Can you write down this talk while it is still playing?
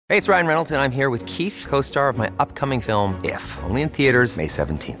Hey, it's Ryan Reynolds, and I'm here with Keith, co-star of my upcoming film, If, only in theaters May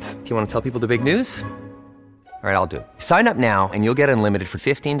 17th. Do you want to tell people the big news? All right, I'll do it. Sign up now and you'll get unlimited for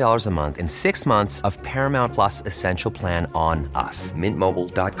 $15 a month and 6 months of Paramount Plus Essential Plan on us.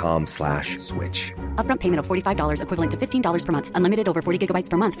 MintMobile.com/switch. Upfront payment of $45 equivalent to $15 per month. Unlimited over 40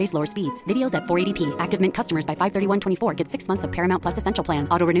 gigabytes per month. Face lower speeds. Videos at 480p. Active Mint customers by 531.24 get 6 months of Paramount Plus Essential Plan.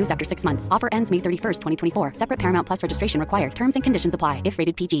 Auto renews after 6 months. Offer ends May 31st, 2024. Separate Paramount Plus registration required. Terms and conditions apply if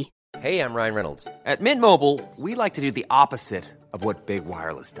rated PG. Hey, I'm Ryan Reynolds. At Mint Mobile, we like to do the opposite of what Big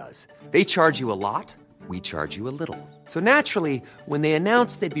Wireless does. They charge you a lot. We charge you a little. So naturally, when they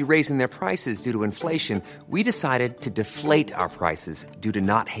announced they'd be raising their prices due to inflation, we decided to deflate our prices due to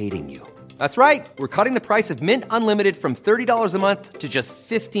not hating you. That's right. We're cutting the price of Mint Unlimited from $30 a month to just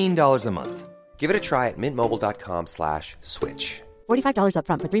 $15 a month. Give it a try at mintmobile.com/switch. $45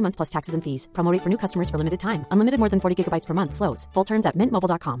 upfront for 3 months plus taxes and fees. Promo rate for new customers for limited time. Unlimited more than 40 gigabytes per month. Slows full terms at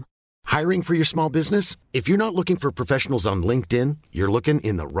mintmobile.com. Hiring for your small business? If you're not looking for professionals on LinkedIn, you're looking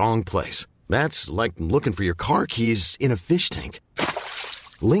in the wrong place. That's like looking for your car keys in a fish tank.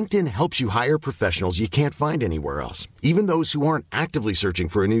 LinkedIn helps you hire professionals you can't find anywhere else, even those who aren't actively searching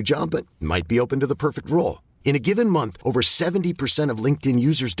for a new job but might be open to the perfect role. In a given month, over 70% of LinkedIn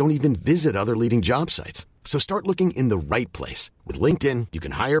users don't even visit other leading job sites. So start looking in the right place. With LinkedIn, you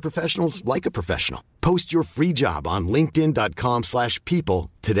can hire professionals like a professional. Post your free job on linkedin.com/people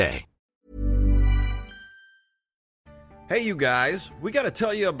today. Hey, you guys, we got to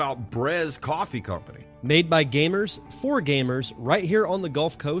tell you about Brez Coffee Company. Made by gamers, for gamers, right here on the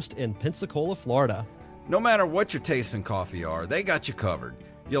Gulf Coast in Pensacola, Florida. No matter what your taste in coffee are, they got you covered.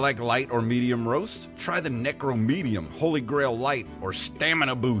 You like light or medium roast? Try the Necro Medium, Holy Grail Light, or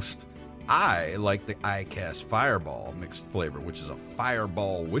Stamina Boost. I like the ICAST Fireball mixed flavor, which is a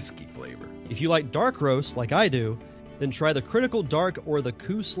fireball whiskey flavor. If you like dark roast like I do, then try the Critical Dark or the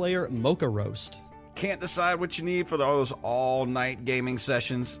Coup Slayer Mocha Roast. Can't decide what you need for those all-night gaming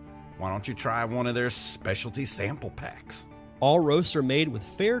sessions? Why don't you try one of their specialty sample packs? All roasts are made with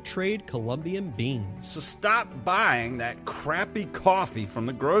fair trade Colombian beans. So stop buying that crappy coffee from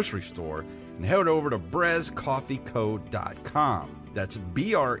the grocery store and head over to brezcoffeeco.com. That's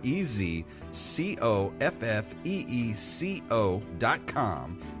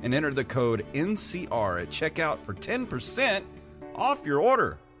BREZCOFFEECO.com and enter the code NCR at checkout for 10% off your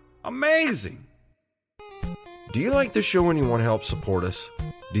order. Amazing! Do you like the show and you want to help support us?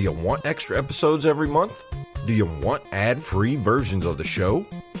 Do you want extra episodes every month? Do you want ad-free versions of the show?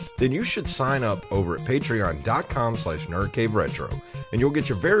 Then you should sign up over at patreon.com/nerdcaveretro, and you'll get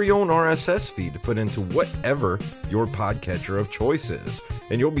your very own RSS feed to put into whatever your podcatcher of choice is,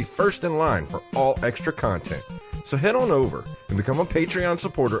 and you'll be first in line for all extra content. So head on over and become a Patreon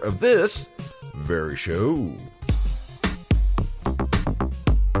supporter of this very show.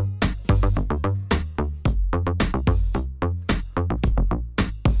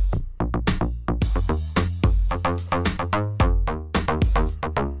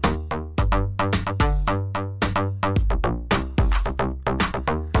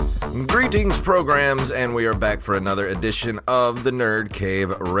 Greetings, programs, and we are back for another edition of the Nerd Cave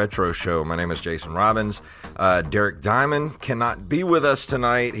Retro Show. My name is Jason Robbins. Derek Diamond cannot be with us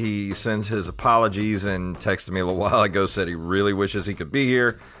tonight. He sends his apologies and texted me a little while ago, said he really wishes he could be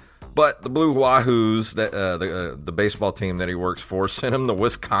here. But the Blue Wahoos, the baseball team that he works for, sent him to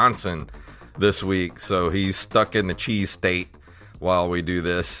Wisconsin this week, so he's stuck in the cheese state while we do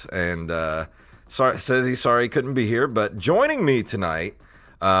this. And says he's sorry he couldn't be here, but joining me tonight,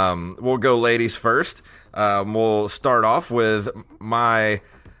 we'll go ladies first. We'll start off with my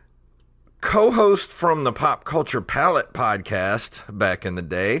co-host from the Pop Culture Palette podcast back in the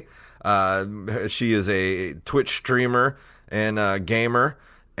day. She is a Twitch streamer and a gamer,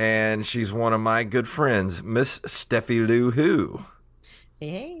 and she's one of my good friends, Miss Steffi Lou Who.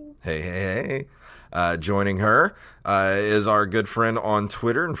 Hey. Hey. Joining her is our good friend on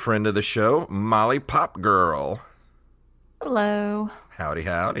Twitter and friend of the show, Molly Pop Girl. Hello.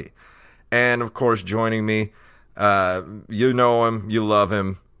 Howdy. And, of course, joining me, you know him, you love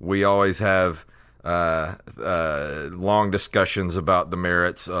him. We always have long discussions about the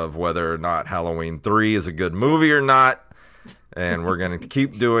merits of whether or not Halloween 3 is a good movie or not. And we're going to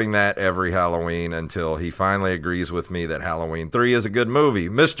keep doing that every Halloween until he finally agrees with me that Halloween 3 is a good movie.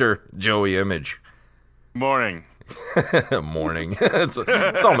 Mr. Joey Image. Morning. Morning. It's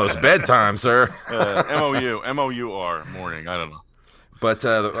almost bedtime, sir. M-O-U-R, morning. I don't know. But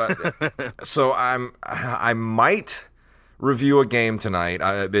so I might review a game tonight.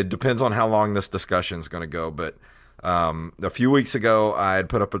 It depends on how long this discussion is going to go. But a few weeks ago, I had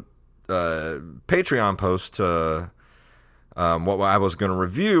put up a Patreon post to what I was going to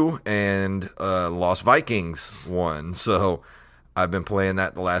review, and Lost Vikings won. So I've been playing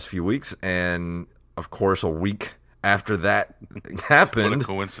that the last few weeks, and of course, a week after that happened. What a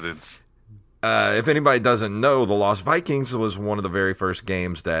coincidence. If anybody doesn't know, the Lost Vikings was one of the very first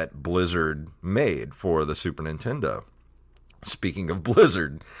games that Blizzard made for the Super Nintendo. Speaking of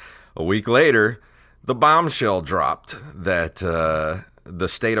Blizzard, a week later, the bombshell dropped that the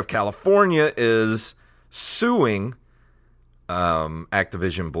state of California is suing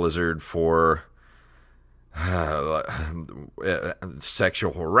Activision Blizzard for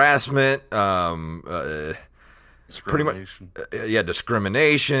sexual harassment, pretty much,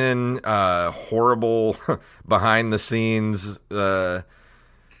 discrimination, horrible behind the scenes.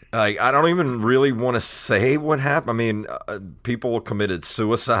 I don't even really want to say what happened. I mean, people committed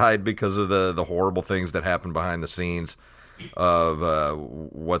suicide because of the horrible things that happened behind the scenes of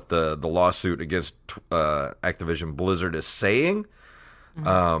what the lawsuit against Activision Blizzard is saying.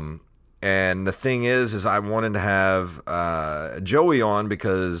 Mm-hmm. And the thing is I wanted to have Joey on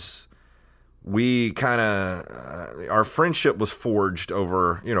because we kind of our friendship was forged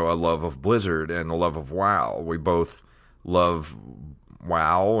over, a love of Blizzard and a love of WoW. We both love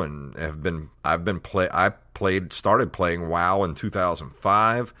WoW and I started playing WoW in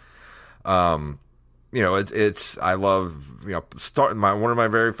 2005. It's I love, one of my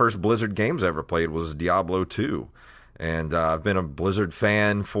very first Blizzard games I ever played was Diablo 2. And I've been a Blizzard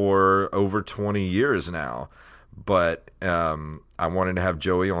fan for over 20 years now. But I wanted to have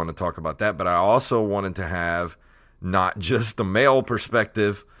Joey on to talk about that. But I also wanted to have not just the male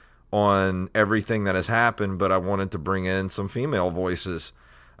perspective on everything that has happened, but I wanted to bring in some female voices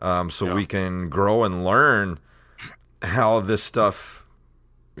we can grow and learn how this stuff,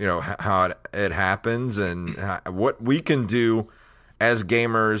 how it happens and what we can do as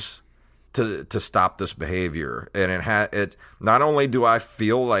gamers to stop this behavior. And it not only do I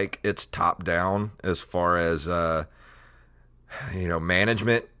feel like it's top down as far as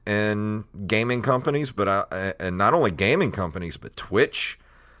management and gaming companies, but and not only gaming companies, but Twitch,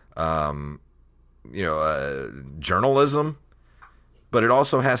 journalism, but it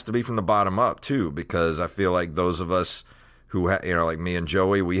also has to be from the bottom up too, because I feel like those of us who like me and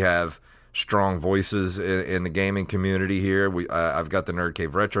Joey, we have strong voices in the gaming community here. I've got the Nerd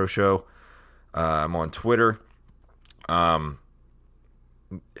Cave Retro Show. I'm on Twitter. I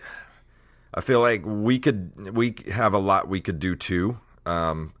feel like we have a lot we could do too,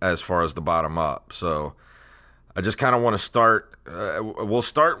 as far as the bottom up. So I just kind of want to start. We'll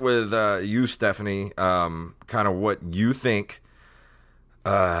start with you, Stephanie. Kind of what you think.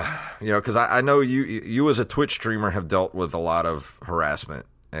 Because I know you as a Twitch streamer have dealt with a lot of harassment,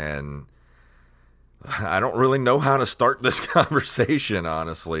 and I don't really know how to start this conversation,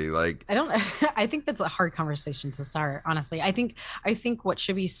 honestly. I think that's a hard conversation to start, honestly. I think what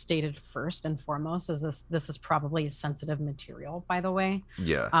should be stated first and foremost is this is probably sensitive material, by the way.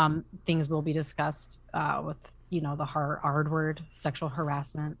 Yeah. Things will be discussed with, the hard word, sexual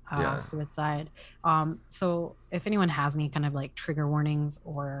harassment, suicide. So if anyone has any kind of like trigger warnings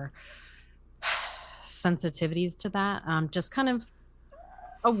or sensitivities to that, just kind of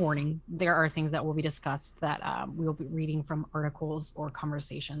a warning. There are things that will be discussed that we'll be reading from articles or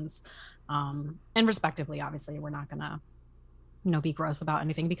conversations, and respectively. Obviously, we're not gonna, be gross about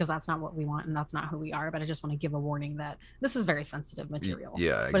anything because that's not what we want and that's not who we are. But I just want to give a warning that this is very sensitive material.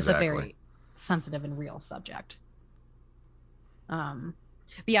 Yeah, exactly. But it's a very sensitive and real subject. But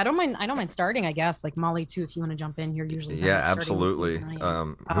yeah, I don't mind starting. I guess like Molly too, if you want to jump in. You're usually absolutely.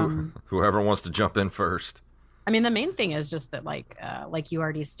 Whoever wants to jump in first. I mean, the main thing is just that, like you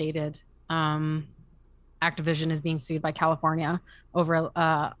already stated, Activision is being sued by California over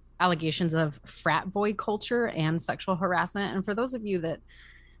allegations of frat boy culture and sexual harassment. And for those of you that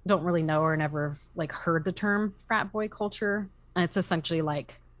don't really know or never like heard the term frat boy culture, it's essentially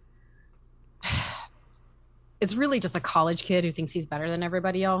like it's really just a college kid who thinks he's better than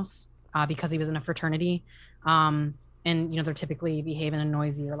everybody else because he was in a fraternity. And, they're typically behave in a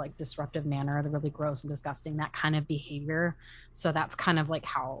noisy or like disruptive manner. They're really gross and disgusting, that kind of behavior. So that's kind of like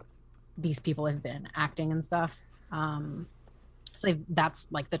how these people have been acting and stuff. So that's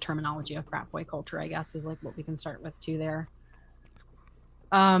like the terminology of frat boy culture, I guess, is like what we can start with too there.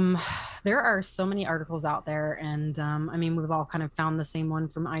 There are so many articles out there. And we've all kind of found the same one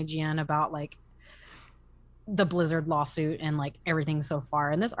from IGN about like the Blizzard lawsuit and like everything so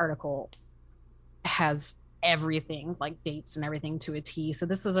far. And this article has everything, like dates and everything to a T. So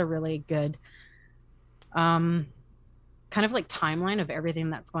this is a really good kind of like timeline of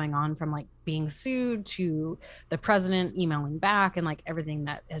everything that's going on, from like being sued to the president emailing back and like everything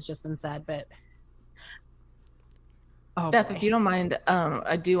that has just been said. But Oh, Steph, boy. if you don't mind,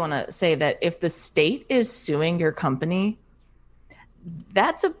 I do want to say that if the state is suing your company,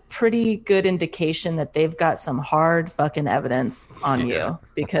 that's a pretty good indication that they've got some hard fucking evidence on you,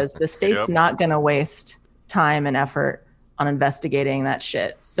 because the state's not going to waste time and effort on investigating that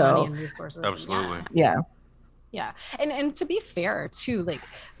shit. Money So and resources. Absolutely. yeah. Yeah. And to be fair too, like,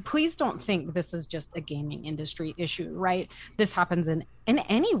 please don't think this is just a gaming industry issue, right? This happens in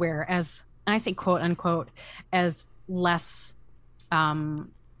anywhere, as, and I say quote unquote, as less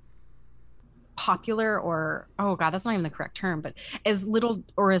popular, or, oh God, that's not even the correct term, but as little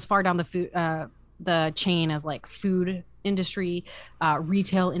or as far down the chain as like food industry,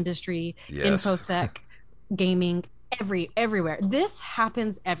 retail industry, Yes. infosec, gaming, everywhere. This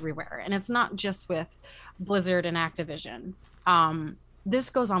happens everywhere, and it's not just with Blizzard and Activision. This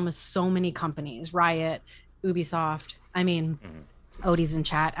goes on with so many companies, Riot, Ubisoft. I mean, Odie's in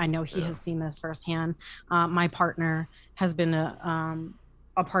chat. I know he has seen this firsthand. My partner has been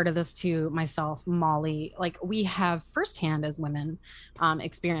a part of this too, myself, Molly. Like, we have firsthand as women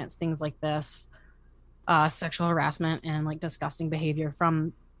experienced things like this, sexual harassment and like disgusting behavior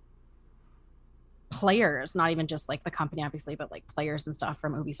from players, not even just like the company obviously, but like players and stuff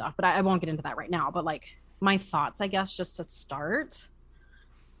from Ubisoft. But I won't get into that right now. But like, my thoughts, I guess, just to start,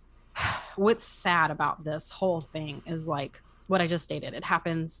 what's sad about this whole thing is like what I just stated. It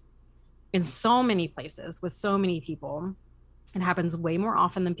happens in so many places with so many people. It happens way more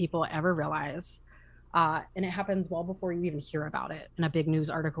often than people ever realize. And it happens well before you even hear about it in a big news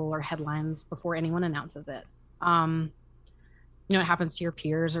article or headlines, before anyone announces it. It happens to your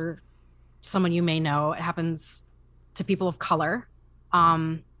peers or someone you may know. It happens to people of color.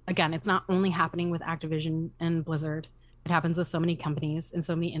 Again, it's not only happening with Activision and Blizzard. It happens with so many companies and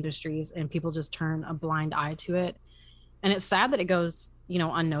so many industries, and people just turn a blind eye to it. And it's sad that it goes,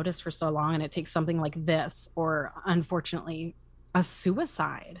 unnoticed for so long, and it takes something like this, or unfortunately a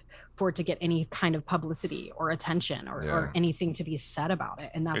suicide, for it to get any kind of publicity or attention or anything to be said about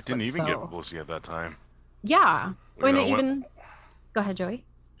it. And that's, it didn't even get publicity at that time. Yeah. Go ahead, Joey.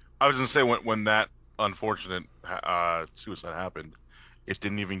 I was gonna say, when that unfortunate suicide happened, it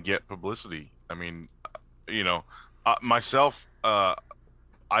didn't even get publicity. I mean, myself, I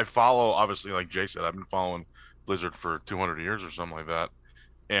follow, obviously, like Jay said, I've been following Blizzard for 200 years or something like that,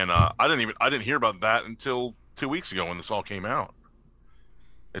 and I didn't hear about that until 2 weeks ago when this all came out.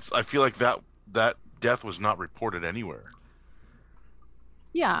 I feel like that death was not reported anywhere.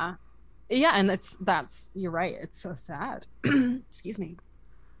 Yeah, and that's you're right. It's so sad. Excuse me.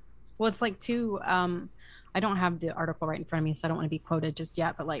 Well, it's like too. I don't have the article right in front of me, so I don't want to be quoted just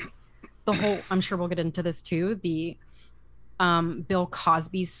yet. But like the whole, I'm sure we'll get into this too. The Bill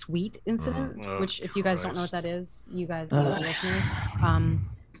Cosby suite incident, which, if you guys don't know what that is, you guys, listeners,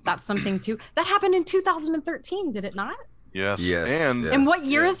 that's something too that happened in 2013. Did it not? Yes. And what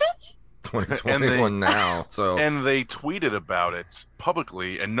year is it? 2021 now. So, and they tweeted about it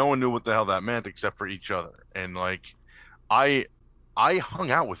publicly, and no one knew what the hell that meant except for each other. And like, I hung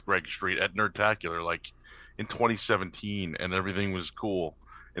out with Greg Street at Nerdtacular like in 2017, and everything was cool.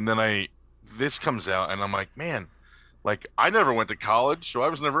 And then this comes out, and I'm like, man, like, I never went to college, so I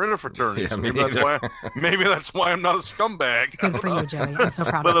was never in a fraternity. So maybe that's why I'm not a scumbag. Good for you, Joey. I'm so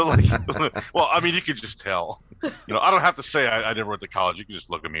proud of you. Like, well, I mean, you could just tell. I don't have to say I never went to college. You can just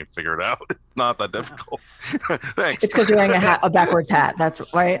look at me and figure it out. It's not that difficult. Thanks. It's because you're wearing a backwards hat. That's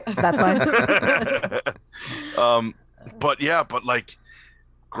right. That's why. But like,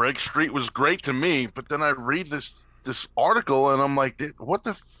 Greg Street was great to me. But then I read this article, and I'm like, what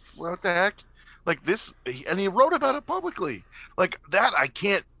the heck? Like this, and he wrote about it publicly. Like that,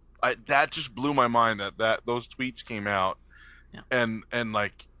 that just blew my mind that those tweets came out, and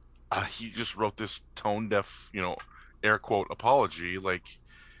like he just wrote this tone deaf, air quote apology. Like,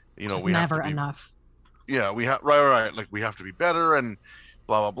 just we never have to be, enough. Yeah, we have right. Like, we have to be better, and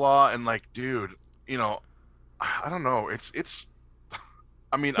blah blah blah. And like, dude, I don't know. It's.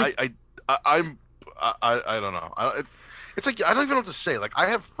 I mean, I don't know. It's like, I don't even know what to say. Like, I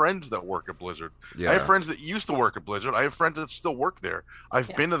have friends that work at Blizzard. Yeah. I have friends that used to work at Blizzard. I have friends that still work there.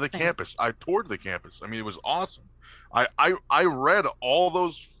 I've been to the campus. I toured the campus. I mean, it was awesome. I read all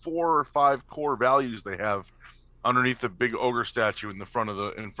those 4 or 5 core values they have underneath the big ogre statue in front of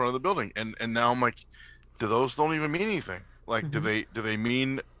the building. And now I'm like, those don't even mean anything. Like, do they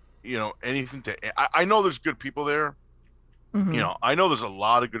mean, anything to? I know there's good people there. I know there's a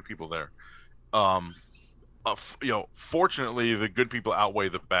lot of good people there. Fortunately, the good people outweigh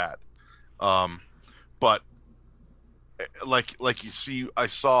the bad. But like you see, I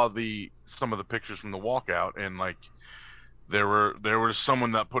saw some of the pictures from the walkout, and like there was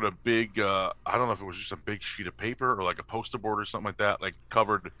someone that put a big I don't know if it was just a big sheet of paper or like a poster board or something like that, like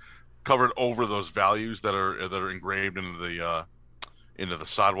covered over those values that are engraved into the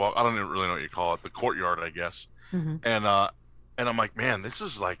sidewalk. I don't even really know what you call it, the courtyard, I guess. Mm-hmm. And I'm like, man, this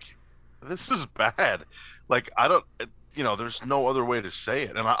is bad. Like, I don't, there's no other way to say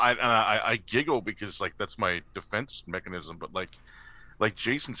it. And I giggle because like that's my defense mechanism. But like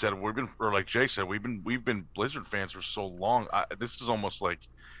Jason said, like Jay said, we've been Blizzard fans for so long. This is almost like,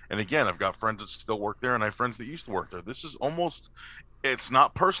 and again, I've got friends that still work there, and I have friends that used to work there. This is almost, it's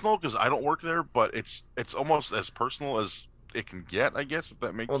not personal because I don't work there, but it's almost as personal as it can get, I guess, if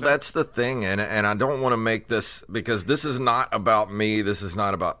that makes sense. Well, that's the thing, and I don't want to make this, because this is not about me, this is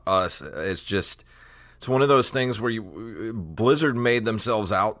not about us. It's one of those things where Blizzard made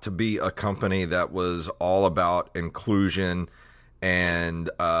themselves out to be a company that was all about inclusion and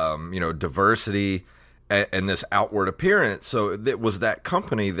diversity and this outward appearance. So it was that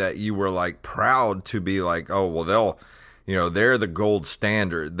company that you were like proud to be like, oh well, they're the gold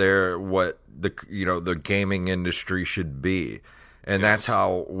standard. They're what the gaming industry should be. And that's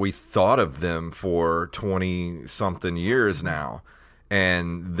how we thought of them for 20 something years now.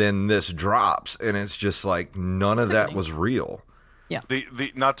 And then this drops, and it's just like none of that was real. Yeah.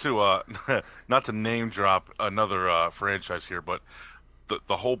 The not to name drop another franchise here, but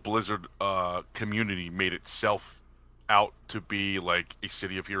the whole Blizzard community made itself out to be like a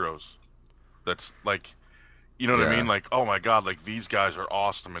city of heroes. That's like, you know what I mean? Like, oh my God, like these guys are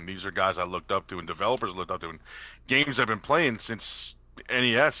awesome, and these are guys I looked up to, and developers looked up to, and games I've been playing since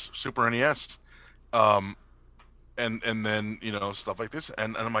NES, Super NES, and then stuff like this,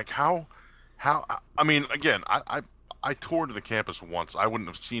 and I'm like, how? I mean, again, I toured the campus once. I wouldn't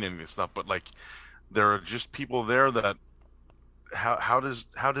have seen any of this stuff, but like, there are just people there that. How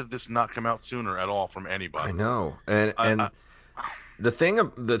did this not come out sooner at all from anybody? I know, and the thing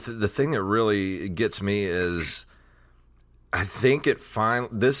that really gets me is, I think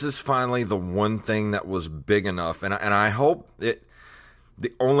this is finally the one thing that was big enough, and I hope it.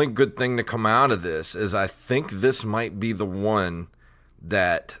 The only good thing to come out of this is I think this might be the one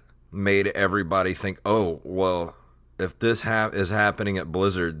that made everybody think, oh well, if this is happening at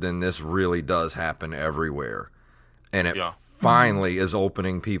Blizzard, then this really does happen everywhere, and it. Yeah. Finally is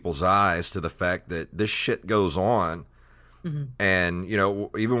opening people's eyes to the fact that this shit goes on. Mm-hmm. And,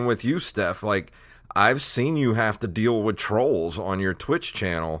 even with you, Steph, like, I've seen you have to deal with trolls on your Twitch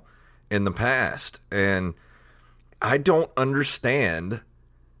channel in the past. And I don't understand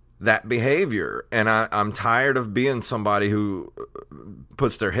that behavior. And I'm tired of being somebody who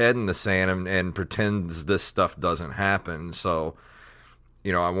puts their head in the sand and pretends this stuff doesn't happen. So...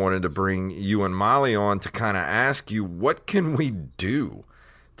 I wanted to bring you and Molly on to kind of ask you, what can we do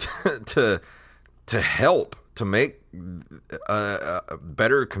to help to make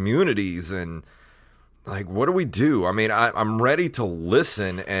better communities, and like, what do we do? I mean, I'm ready to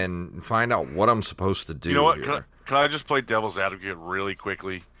listen and find out what I'm supposed to do. You know what? Here. Can I just play devil's advocate really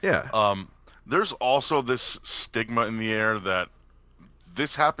quickly? Yeah. There's also this stigma in the air that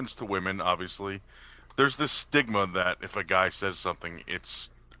this happens to women, obviously. There's this stigma that if a guy says something,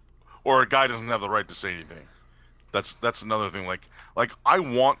 or a guy doesn't have the right to say anything. That's another thing. Like I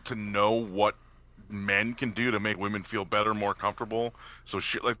want to know what men can do to make women feel better, more comfortable, so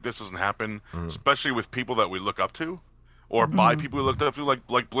shit like this doesn't happen, especially with people that we look up to, or by people we looked up to,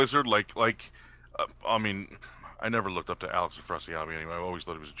 like Blizzard, I mean, I never looked up to Alex and Frasiabi anyway. I always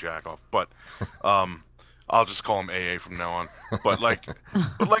thought he was a jack off, but I'll just call him AA from now on. But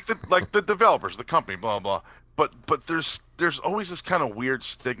the developers, the company, blah blah. But there's always this kind of weird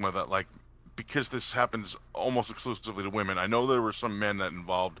stigma that, like, because this happens almost exclusively to women. I know there were some men that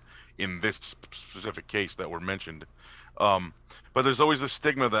involved in this specific case that were mentioned, but there's always this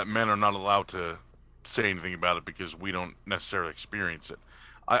stigma that men are not allowed to say anything about it because we don't necessarily experience it.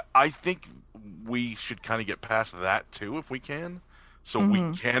 I think we should kind of get past that too if we can, so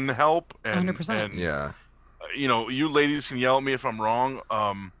we can help. And 100%. Yeah. You ladies can yell at me if I'm wrong,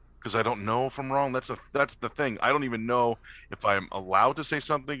 because I don't know if I'm wrong. That's the thing. I don't even know if I'm allowed to say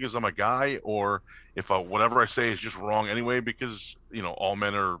something because I'm a guy, or if whatever I say is just wrong anyway because all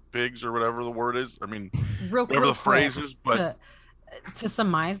men are pigs or whatever the word is. I mean, whatever the phrase is. But to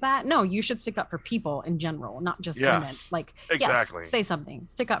surmise that, no, you should stick up for people in general, not just women. Like, exactly. Yes, say something,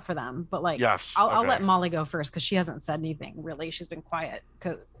 stick up for them. But like, yes, I'll let Molly go first because she hasn't said anything really. She's been quiet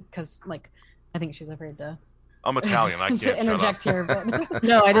because like, I think she's afraid to. I'm Italian. I can't to interject here, but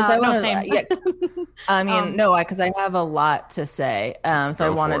no, I want to. same. Yeah, I mean, no, because I have a lot to say. So I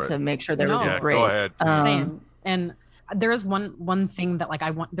wanted to make sure there was a break. Go ahead. Same. And there is one thing that like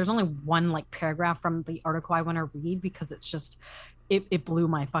I want. There's only one like paragraph from the article I want to read because it's just it blew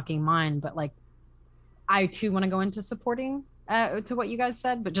my fucking mind. But like I too want to go into supporting to what you guys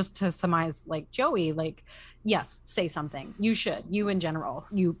said, but just to surmise, like Joey, like yes, say something. You should. You in general,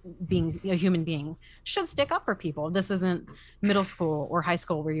 you being a human being, should stick up for people. This isn't middle school or high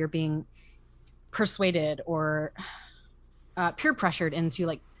school where you're being persuaded or peer pressured into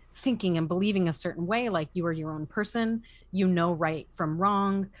like thinking and believing a certain way. Like you are your own person, you know right from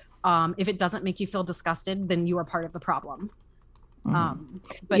wrong. If it doesn't make you feel disgusted, then you are part of the problem.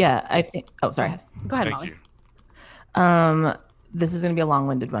 But yeah, I think sorry, go ahead, Thank Molly. you. This is going to be a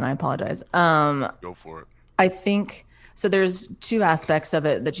long-winded one, I apologize. Go for it. I think so. There's two aspects of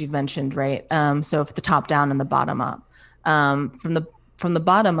it that you've mentioned, right? So if the top down and the bottom up. From the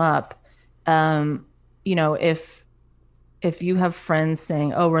bottom up, you know, if you have friends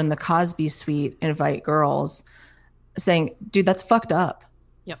saying, "Oh, we're in the Cosby Suite, invite girls," saying, "Dude, that's fucked up."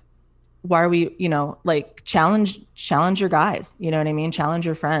 Yep. Why are we, you know, like challenge your guys? You know what I mean? Challenge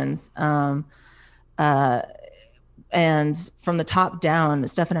your friends. And from the top down,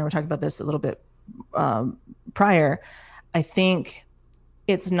 Steph and I were talking about this a little bit prior. I think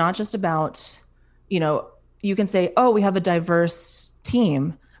it's not just about, you know, you can say, oh, we have a diverse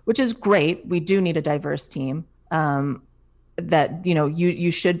team, which is great. We do need a diverse team. That, you know,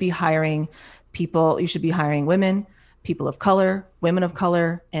 you should be hiring people. You should be hiring women, people of color, women of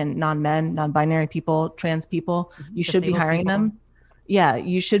color, and non-men, non-binary people, trans people. You should be hiring them. Yeah,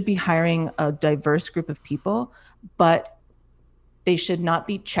 you should be hiring a diverse group of people, but they should not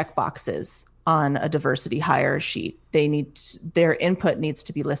be checkboxes on a diversity hire sheet. Their input needs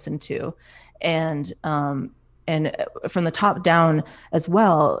to be listened to, and from the top down as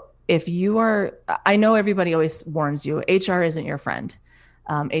well. If you are, I know everybody always warns you, HR isn't your friend.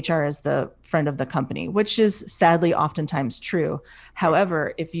 HR is the friend of the company, which is sadly oftentimes true.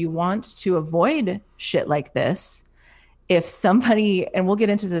 However, if you want to avoid shit like this, if somebody, and we'll get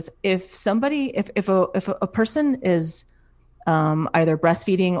into this, if a person is either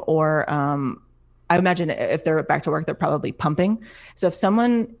breastfeeding or I imagine if they're back to work, they're probably pumping. So if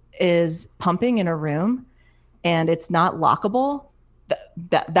someone is pumping in a room and it's not lockable,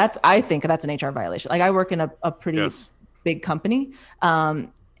 I think that's an HR violation. Like I work in a pretty big company,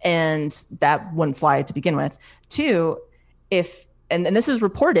 and that wouldn't fly to begin with. Two, and this is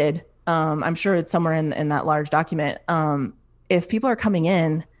reported, I'm sure it's somewhere in that large document. If people are coming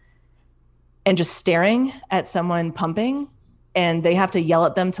in and just staring at someone pumping and they have to yell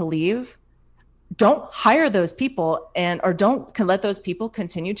at them to leave, don't hire those people or don't let those people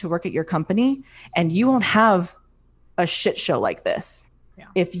continue to work at your company, and you won't have a shit show like this. Yeah.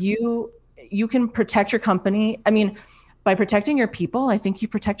 If you can protect your company, I mean, by protecting your people, I think you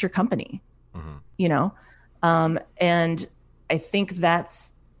protect your company, you know? And I think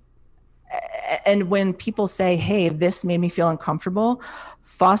and when people say, hey, this made me feel uncomfortable,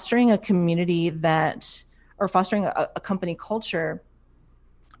 fostering a community or fostering a company culture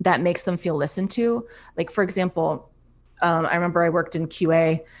that makes them feel listened to. Like, for example, I remember I worked in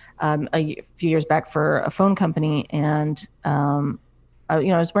QA a few years back for a phone company, and I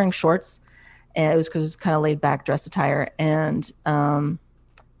was wearing shorts, and it was because it was kind of laid back dress attire. And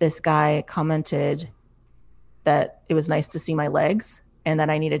this guy commented that it was nice to see my legs and that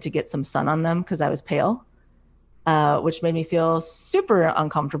I needed to get some sun on them because I was pale, which made me feel super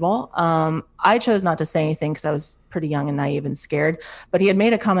uncomfortable. I chose not to say anything because I was pretty young and naive and scared, but he had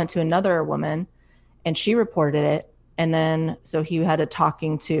made a comment to another woman and she reported it. And then, so he had a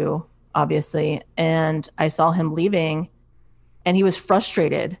talking to, obviously, and I saw him leaving and he was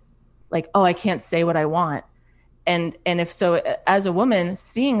frustrated. Like, oh, I can't say what I want. And if so, as a woman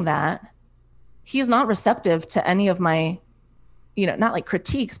seeing that, he's not receptive to any of my, you know, not like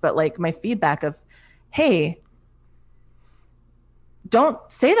critiques, but like my feedback of, hey, don't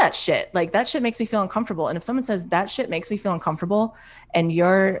say that shit. Like that shit makes me feel uncomfortable. And if someone says that shit makes me feel uncomfortable, and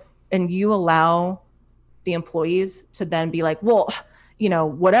you allow the employees to then be like, well, you know,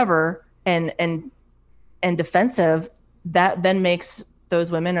 whatever, and defensive, that then makes those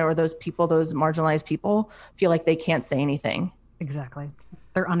women or those people, those marginalized people, feel like they can't say anything. Exactly.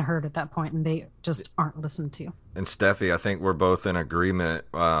 They're unheard at that point, and they just aren't listened to. And Steffi, I think we're both in agreement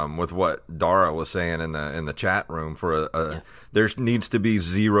with what Dara was saying in the chat room. There needs to be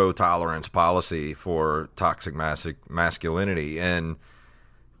zero tolerance policy for toxic masculinity in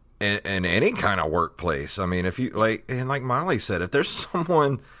any kind of workplace. I mean, if you like Molly said, if there's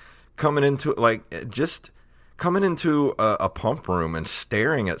someone coming into a pump room and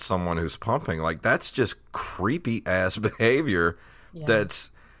staring at someone who's pumping, like that's just creepy ass behavior. Yeah.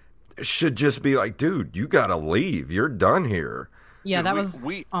 should just be like, dude, you gotta leave. You're done here. Yeah, that was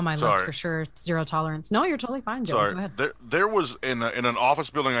on my list for sure. Zero tolerance. No, you're totally fine, Joe. Sorry. Go ahead. There was in an office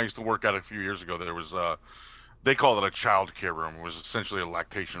building I used to work at a few years ago. There was they called it a child care room. It was essentially a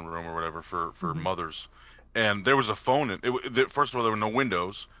lactation room or whatever for mothers. And there was a phone in it. First of all, there were no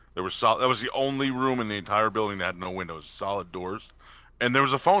windows. That was the only room in the entire building that had no windows, solid doors, and there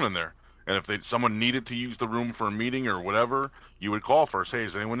was a phone in there. And if someone needed to use the room for a meeting or whatever, you would call first. Hey,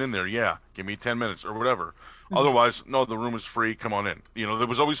 is anyone in there? Yeah, give me 10 minutes or whatever. Otherwise, no, the room is free. Come on in. There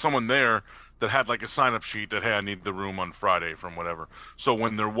was always someone there that had like a sign-up sheet that, hey, I need the room on Friday from whatever. So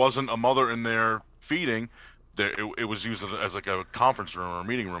when there wasn't a mother in there feeding, it was used as like a conference room or a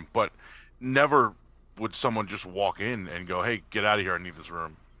meeting room. But never would someone just walk in and go, hey, get out of here. I need this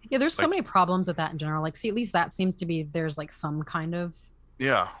room. Yeah, there's so many problems with that in general. Like, see, at least that seems to be there's like some kind of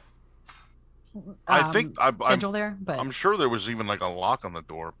I think schedule there, but I'm sure there was even like a lock on the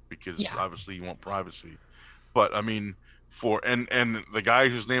door because obviously you want privacy. But I mean, and the guy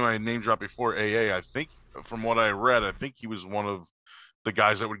whose name I name dropped before, AA, I think from what I read, I think he was one of the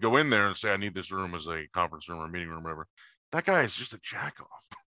guys that would go in there and say, I need this room as a conference room or meeting room, or whatever. That guy is just a jack off.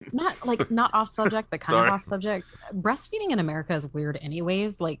 Not off subject, but kind of off subject. Breastfeeding in America is weird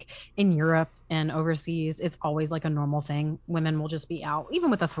anyways. Like in Europe and overseas, it's always like a normal thing. Women will just be out, even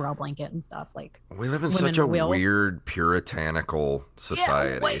with a throw blanket and stuff. Like, we live in such a weird puritanical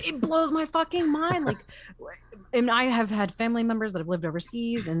society. Yeah, it blows my fucking mind. Like, and I have had family members that have lived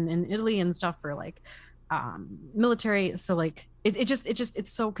overseas and in Italy and stuff for like military. So like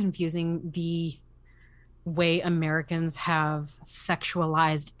it's so confusing the way Americans have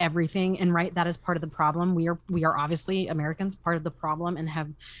sexualized everything, and right, that is part of the problem. We are obviously Americans, part of the problem, and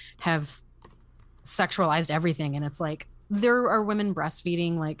have sexualized everything. And it's like there are women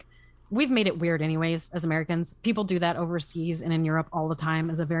breastfeeding. Like, we've made it weird anyways as Americans. People do that overseas and in Europe all the time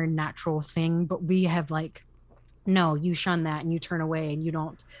as a very natural thing, but we have like, no, you shun that and you turn away and you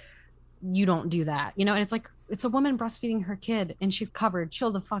don't do that, and it's like, it's a woman breastfeeding her kid and she's covered,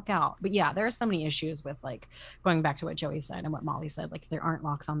 chill the fuck out. But yeah, there are so many issues with, like, going back to what Joey said and what Molly said, like, there aren't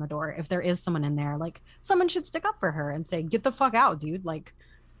locks on the door. If there is someone in there, like, someone should stick up for her and say, get the fuck out, dude. Like,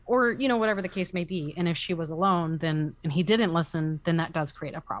 or, whatever the case may be. And if she was alone, then, and he didn't listen, then that does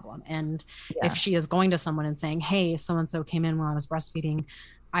create a problem. And if she is going to someone and saying, hey, so-and-so came in while I was breastfeeding,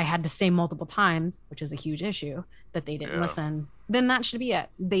 I had to say multiple times, which is a huge issue, that they didn't listen, then that should be it.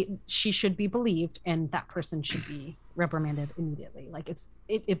 She should be believed, and that person should be reprimanded immediately. Like,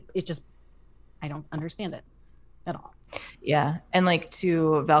 it just, I don't understand it at all. Yeah. And like,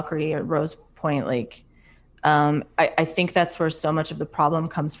 to Valkyrie or Rose's point, like, I think that's where so much of the problem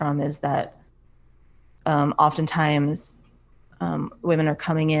comes from, is that oftentimes women are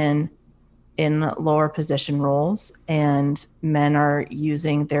coming in lower position roles, and men are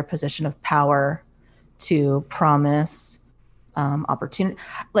using their position of power to promise opportunity.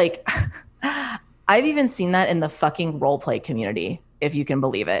 Like, I've even seen that in the fucking role play community, if you can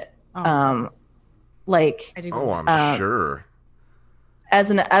believe it. Like, I'm sure. As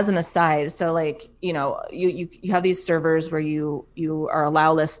an aside, so like, you have these servers where you are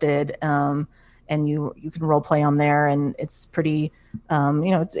allow listed, and you can role play on there, and it's pretty,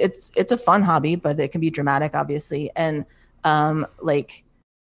 it's a fun hobby, but it can be dramatic, obviously. And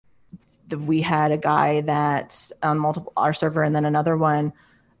we had a guy that on our server, and then another one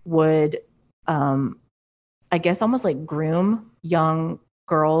would, I guess, almost like groom young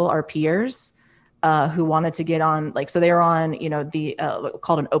girl RPers who wanted to get on, like, so they were on, the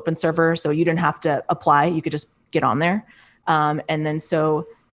called an open server, so you didn't have to apply, you could just get on there. And then so,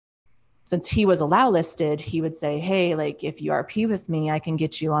 since he was allow listed, he would say, hey, like, if you RP with me, I can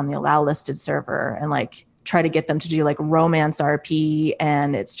get you on the allow listed server, and like try to get them to do like romance RP.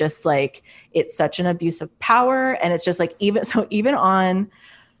 And it's just like, it's such an abuse of power. And it's just like, even on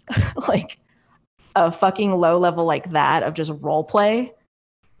like a fucking low level like that of just role play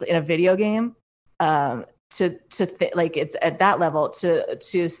in a video game, like, it's at that level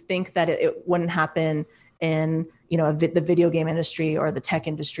to think that it wouldn't happen in, the video game industry or the tech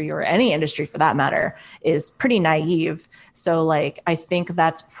industry or any industry for that matter is pretty naive. So like, I think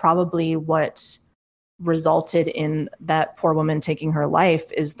that's probably what resulted in that poor woman taking her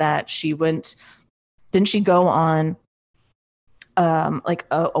life, is that didn't she go on like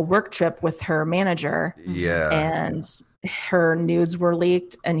a work trip with her manager? Yeah. And her nudes were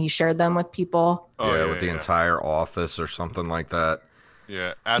leaked and he shared them with people. With the entire office or something like that.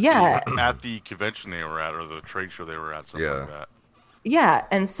 Yeah, at the convention they were at, or the trade show they were at, something like that. Yeah,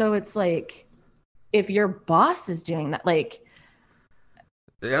 and so it's like, if your boss is doing that, like...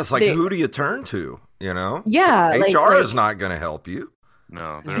 Yeah, it's like, who do you turn to, Yeah. HR is not going to help you.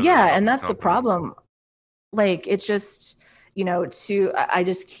 No. And that's the problem. Like, it's just, I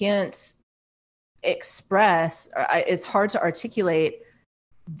just can't express, it's hard to articulate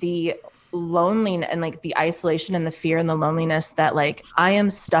the loneliness and like the isolation and the fear and the loneliness that like I am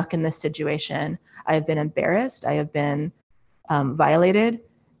stuck in this situation. I have been embarrassed. I have been violated.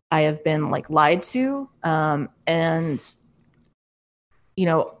 I have been like lied to. And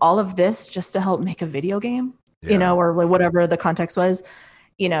all of this just to help make a video game, or like whatever the context was,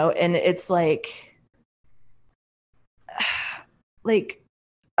 and it's like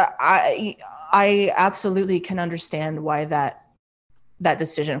I absolutely can understand why that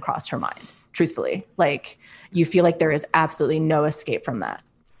decision crossed her mind, truthfully. Like, you feel like there is absolutely no escape from that.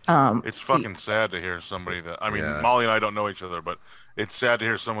 It's fucking sad to hear somebody that, Molly and I don't know each other, but it's sad to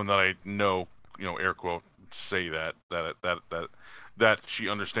hear someone that I know, air quote, say that she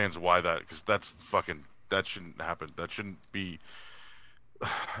understands why because that shouldn't happen. That shouldn't be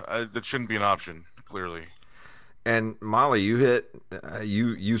an option, clearly. And Molly,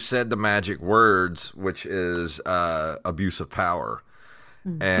 you said the magic words, which is abuse of power.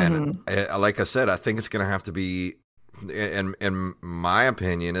 And like I said, I think it's going to have to be, in my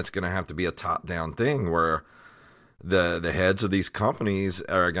opinion, it's going to have to be a top-down thing where the heads of these companies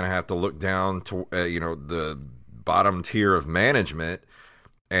are going to have to look down to the bottom tier of management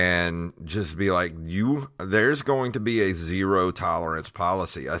and just be like, there's going to be a zero tolerance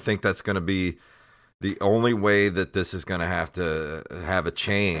policy. I think that's going to be the only way that this is going to have a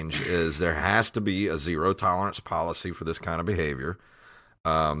change. Is there has to be a zero tolerance policy for this kind of behavior.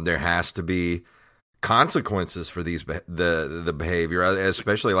 There has to be consequences for the behavior,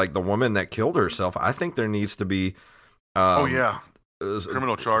 especially like the woman that killed herself. I think there needs to be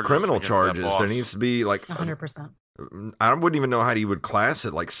criminal charges. There needs to be like 100%. I wouldn't even know how you would class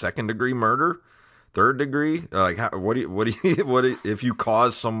it, like second degree murder, third degree. Like what if you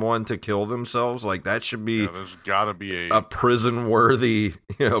cause someone to kill themselves? Like that should be. Yeah, there's got to be a prison worthy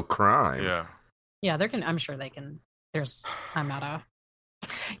crime. Yeah. Yeah, I'm sure they can. I'm not a.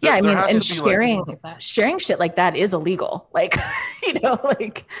 Yeah, and sharing shit like that is illegal. Like,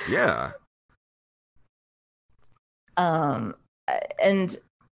 like. Yeah. And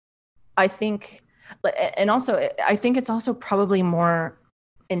I think, and also, I think it's also probably more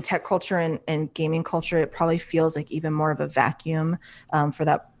in tech culture and gaming culture. It probably feels like even more of a vacuum for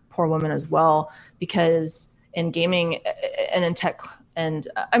that poor woman as well, because in gaming and in tech, and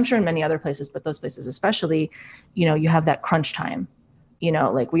I'm sure in many other places, but those places especially, you have that crunch time.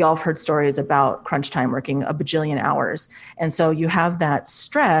 Like we all have heard stories about crunch time working a bajillion hours. And so you have that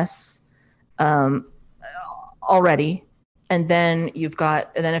stress already. And then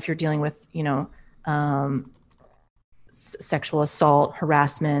if you're dealing with, sexual assault,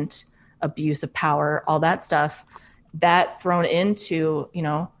 harassment, abuse of power, all that stuff, that thrown into,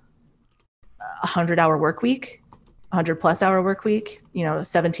 100-hour work week, 100+ hour work week,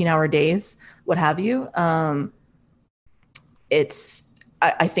 17-hour days, what have you.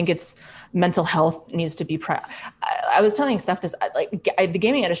 I think it's mental health needs to be. I was telling Steph this, the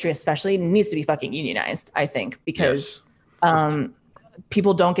gaming industry especially needs to be fucking unionized. I think because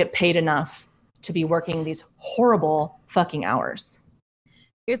people don't get paid enough to be working these horrible fucking hours.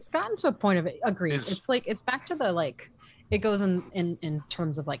 It's gotten to a point of agreed. It's like it's back to the it goes in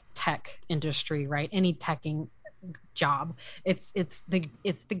terms of like tech industry, right? Any teching job, it's the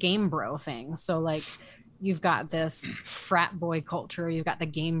game bro thing. So like. You've got this frat boy culture. You've got the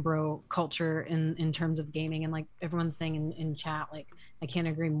game bro culture in terms of gaming, and like everyone's saying in chat, like I can't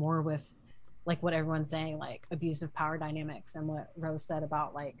agree more with like what everyone's saying, like abusive power dynamics, and what Rose said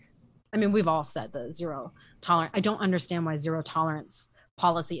about we've all said the zero tolerance. I don't understand why zero tolerance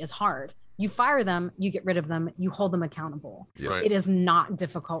policy is hard. You fire them, you get rid of them, you hold them accountable. Right. It is not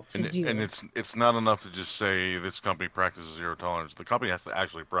difficult to do. And it's not enough to just say this company practices zero tolerance. The company has to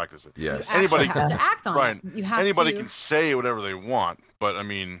actually practice it. Yes. Anybody have to act on it. You have anybody can say whatever they want, but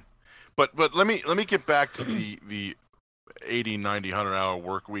but let me get back to the 80, 90, 100-hour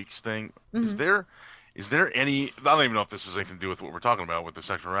work weeks thing. Mm-hmm. Is there any, I don't even know if this has anything to do with what we're talking about with the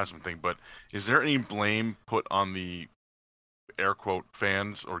sexual harassment thing, but is there any blame put on the air quote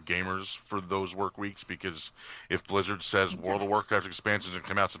fans or gamers for those work weeks? Because if Blizzard says World of Warcraft expansions can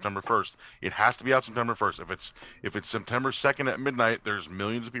come out September 1st, it has to be out September 1st. If it's September 2nd at midnight, there's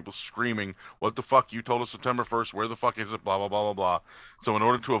millions of people screaming, what the fuck, you told us September 1st, where the fuck is it, blah blah blah blah blah. So in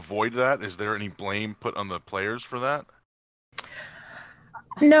order to avoid that, is there any blame put on the players for that?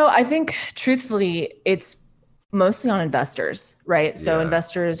 No, I think truthfully it's mostly on investors, right? So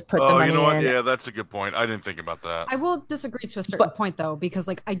investors put the money you know what? in. Yeah, that's a good point. I didn't think about that. I will disagree to a certain point though, because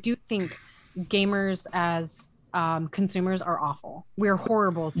like I do think gamers as consumers are awful. We're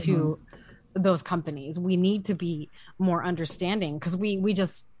horrible to those companies. We need to be more understanding because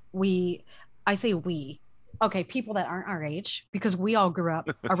I say we. Okay, people that aren't our age, because we all grew up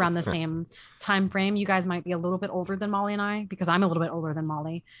around the same time frame. You guys might be a little bit older than Molly and I, because I'm a little bit older than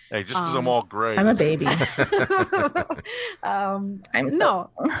Molly. Hey, just because I'm all gray. I'm a baby. But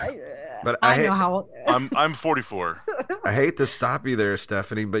I know how. I'm 44. I hate to stop you there,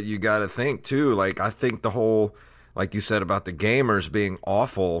 Stephanie, but you got to think too. Like, I think the whole, like you said about the gamers being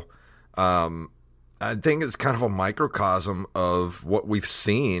awful, I think it's kind of a microcosm of what we've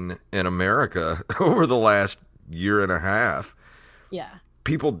seen in America over the last year and a half. Yeah.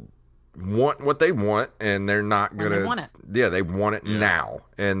 People want what they want, and they're not going to. They want it. Yeah, they want it now,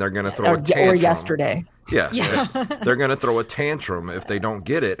 and they're going to throw a tantrum. Or yesterday. Yeah. They're going to throw a tantrum if they don't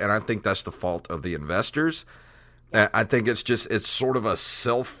get it, and I think that's the fault of the investors. I think it's sort of a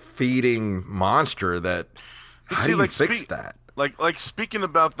self-feeding monster that. How do you fix that? Like speaking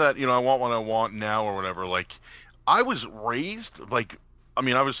about that, I want what I want now or whatever. Like, I was raised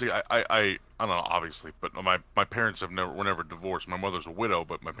obviously I don't know, obviously, but my parents were never divorced. My mother's a widow,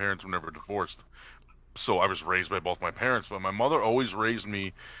 but my parents were never divorced. So I was raised by both my parents, but my mother always raised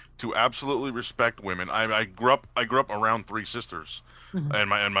me to absolutely respect women. I grew up around three sisters, and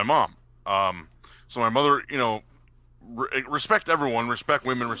my mom. So my mother, respect everyone, respect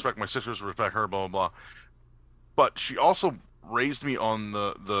women, respect my sisters, respect her, blah blah blah. But she also raised me on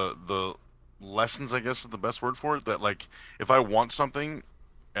the lessons, I guess is the best word for it, that like if I want something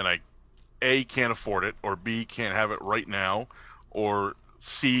and I A, can't afford it, or B, can't have it right now, or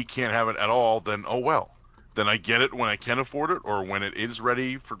C, can't have it at all, then oh well. Then I get it when I can afford it, or when it is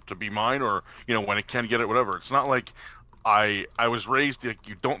ready to be mine, or when I can get it, whatever. It's not like I was raised like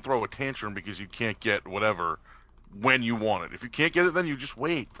you don't throw a tantrum because you can't get whatever when you want it. If you can't get it, then you just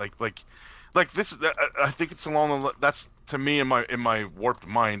wait. Like this, I think it's that's to me in my warped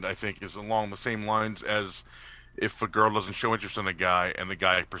mind. I think is along the same lines as if a girl doesn't show interest in a guy and the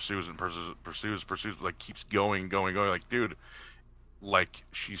guy pursues, like keeps going. Like, dude, like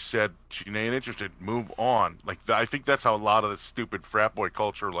she said, she ain't interested. Move on. Like I think that's how a lot of the stupid frat boy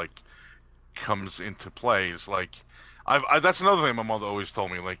culture like comes into play. Is like, that's another thing my mother always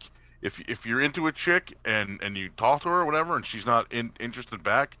told me. Like, if you're into a chick and you talk to her or whatever, and she's not interested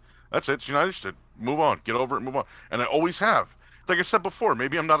back. That's it. She's not interested. Move on. Get over it. Move on. And I always have. Like I said before,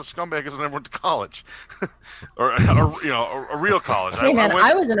 maybe I'm not a scumbag because I never went to college, or a real college. Hey man,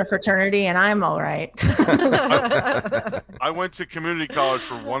 I was in a fraternity and I'm all right. I went to community college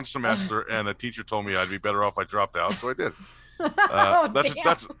for one semester, and the teacher told me I'd be better off I dropped out, so I did. And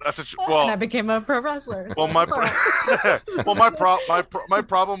I became a pro wrestler. Well, my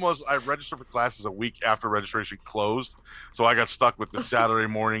problem was I registered for classes a week after registration closed, so I got stuck with the Saturday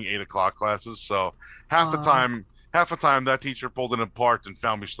morning 8:00 classes. So half the time that teacher pulled it apart and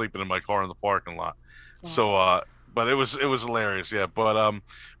found me sleeping in my car in the parking lot. So, but it was hilarious, yeah. But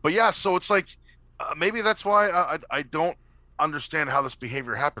yeah. So it's like maybe that's why I don't understand how this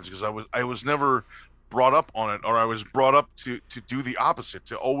behavior happens, because I was never brought up on it, or I was brought up to do the opposite,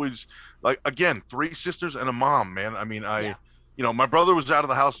 to always, like, again, three sisters and a mom, man. I mean, my brother was out of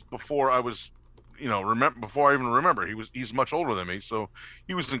the house before I was, before I even remember. He's much older than me, so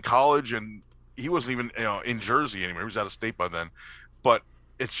he was in college, and he wasn't even in Jersey anymore. He was out of state by then. But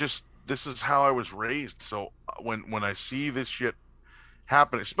it's just, this is how I was raised. So when I see this shit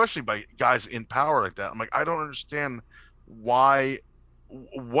happen, especially by guys in power like that, I'm like, I don't understand why.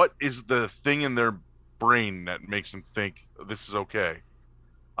 What is the thing in their brain that makes them think this is okay?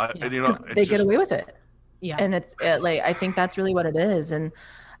 They get away with it. Yeah. And it's like, I think that's really what it is. And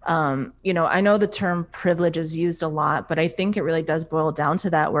I know the term privilege is used a lot, but I think it really does boil down to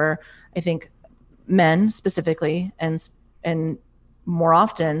that, where I think men specifically, and more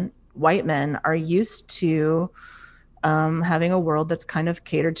often white men, are used to having a world that's kind of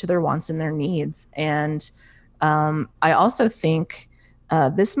catered to their wants and their needs. And I also think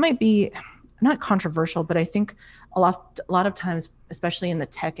this might be not controversial, but I think a lot of times, especially in the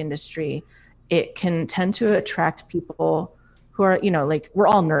tech industry, it can tend to attract people who are, like, we're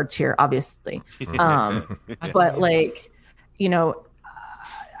all nerds here, obviously. But like,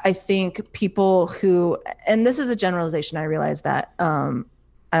 I think people who, and this is a generalization, I realize that,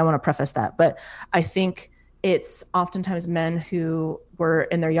 I want to preface that, but I think it's oftentimes men who were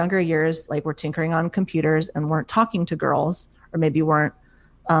in their younger years, like, were tinkering on computers and weren't talking to girls, or maybe weren't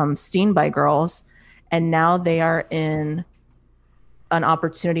seen by girls, and now they are in an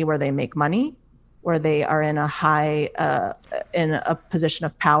opportunity where they make money, where they are in a high in a position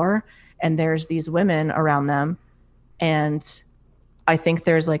of power, and there's these women around them, and I think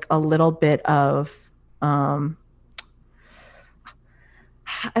there's like a little bit of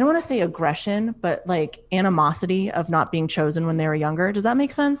I don't want to say aggression, but like animosity of not being chosen when they were younger. Does that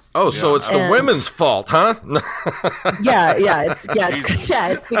make sense? Oh, so it's the women's fault, huh? It's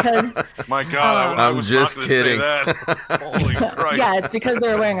because my God, I I'm was just not gonna kidding. say that. Holy Christ. Yeah, it's because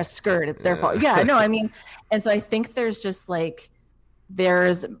they're wearing a skirt. It's their fault. Yeah, no, I mean, and so I think there's just like,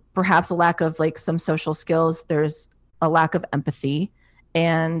 there's perhaps a lack of like some social skills. There's a lack of empathy.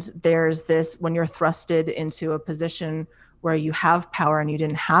 And there's this, when you're thrusted into a position where you have power and you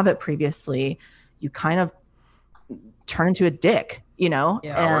didn't have it previously, you kind of turn into a dick, you know?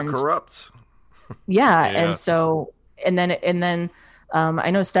 Power corrupts. Yeah. And so, and then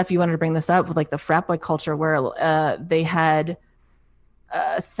I know, Steph, you wanted to bring this up with like the frat boy culture where they had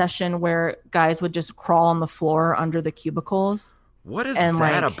a session where guys would just crawl on the floor under the cubicles. What is and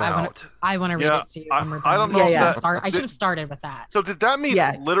that like, about? I want to read it to you. I don't know. I should have started with that. So did that mean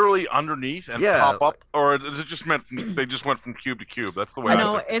literally underneath and pop up, or is it just meant they just went from cube to cube? That's the way.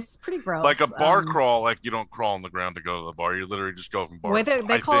 No, it's pretty gross. Like a bar crawl, like you don't crawl on the ground to go to the bar. You literally just go from bar. Well,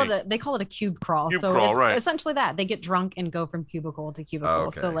 they call it a cube crawl. It's essentially that they get drunk and go from cubicle to cubicle. Oh,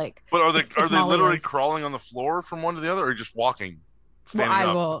 okay. So like, but are they literally crawling on the floor from one to the other, or just walking?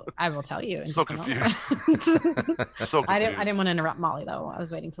 Well, I will tell you. In so just confused. So confused. I didn't want to interrupt Molly though. I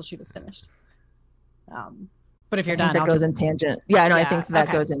was waiting till she was finished. But if you're done, that goes in tangent. Yeah, no, I think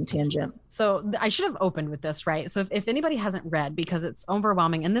that goes in tangent. So I should have opened with this, right? So if anybody hasn't read, because it's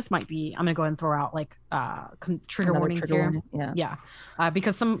overwhelming, and this might be, I'm gonna go ahead and throw out like trigger warnings here. Yeah.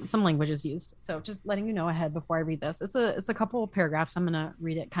 Because some language is used. So just letting you know ahead before I read this. It's a couple of paragraphs. I'm gonna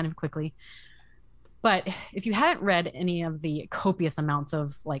read it kind of quickly. But if you hadn't read any of the copious amounts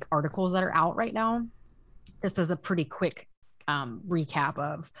of like articles that are out right now, this is a pretty quick recap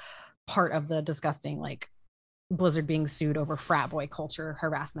of part of the disgusting like Blizzard being sued over frat boy culture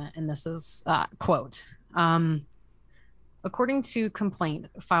harassment. And this is quote, according to complaint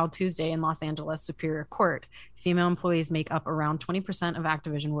filed Tuesday in Los Angeles Superior Court, female employees make up around 20% of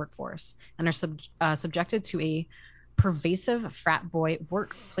Activision workforce and are subjected to a pervasive frat boy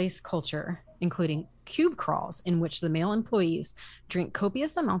workplace culture, including cube crawls in which the male employees drink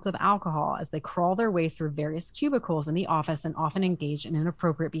copious amounts of alcohol as they crawl their way through various cubicles in the office and often engage in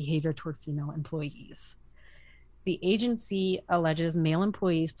inappropriate behavior toward female employees. The agency alleges male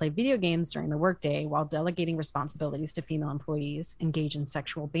employees play video games during the workday while delegating responsibilities to female employees, engage in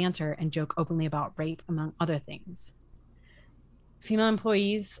sexual banter, and joke openly about rape, among other things. Female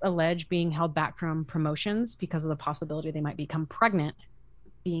employees allege being held back from promotions because of the possibility they might become pregnant,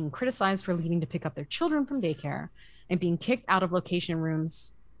 being criticized for leaving to pick up their children from daycare, and being kicked out of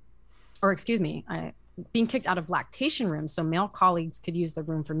being kicked out of lactation rooms so male colleagues could use the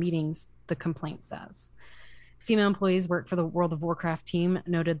room for meetings, the complaint says. Female employees work for the World of Warcraft team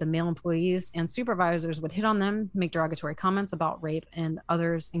noted the male employees and supervisors would hit on them, make derogatory comments about rape, and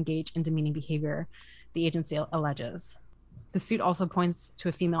others engage in demeaning behavior, the agency alleges. The suit also points to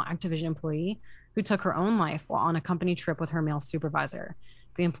a female Activision employee who took her own life while on a company trip with her male supervisor.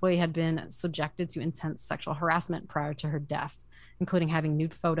 The employee had been subjected to intense sexual harassment prior to her death, including having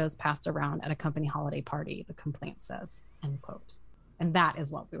nude photos passed around at a company holiday party, the complaint says, end quote. And that is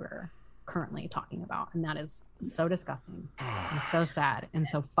what we were currently talking about. And that is so disgusting and so sad and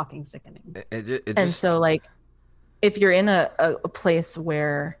so fucking sickening. And so like, if you're in a place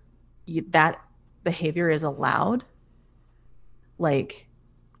where that behavior is allowed, like...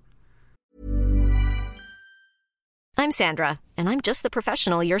 I'm Sandra, and I'm just the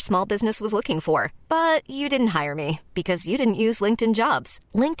professional your small business was looking for. But you didn't hire me because you didn't use LinkedIn Jobs.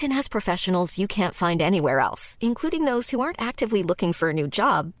 LinkedIn has professionals you can't find anywhere else, including those who aren't actively looking for a new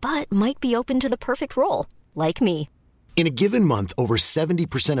job, but might be open to the perfect role, like me. In a given month, over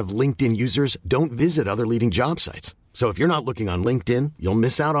 70% of LinkedIn users don't visit other leading job sites. So if you're not looking on LinkedIn, you'll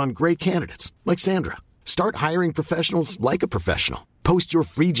miss out on great candidates like Sandra. Start hiring professionals like a professional. Post your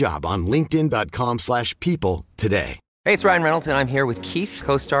free job on linkedin.com/people today. Hey, it's Ryan Reynolds, and I'm here with Keith,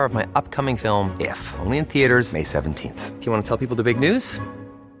 co-star of my upcoming film, If, only in theaters May 17th. Do you want to tell people the big news?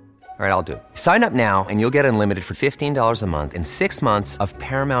 All right, I'll do it. Sign up now and you'll get unlimited for $15 a month and 6 months of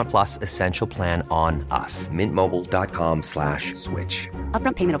Paramount Plus Essential Plan on us. MintMobile.com/switch.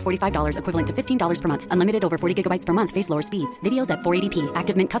 Upfront payment of $45 equivalent to $15 per month. Unlimited over 40 gigabytes per month. Face lower speeds. Videos at 480p.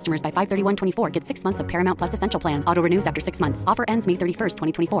 Active Mint customers by 531.24 get 6 months of Paramount Plus Essential Plan. Auto renews after 6 months. Offer ends May 31st,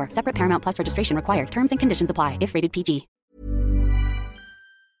 2024. Separate Paramount Plus registration required. Terms and conditions apply if rated PG.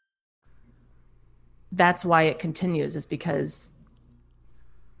 That's why it continues, is because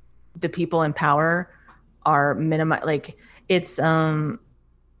the people in power are like it's was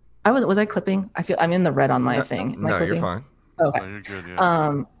I clipping? I feel I'm in the red on my thing. Am I clipping? You're fine. Okay. Oh, you're good,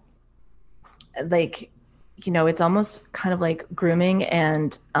 yeah. Like it's almost kind of like grooming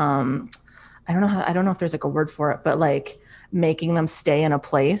and I don't know if there's like a word for it, but like making them stay in a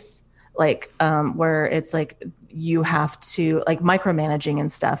place like where it's like you have to like micromanaging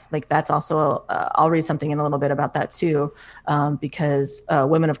and stuff. Like that's also I'll read something in a little bit about that too, because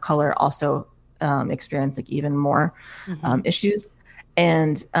women of color also experience like even more issues.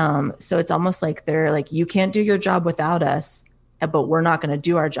 And so it's almost like they're like, you can't do your job without us, but we're not going to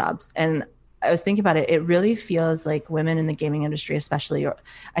do our jobs. And I was thinking about it. It really feels like women in the gaming industry, especially, or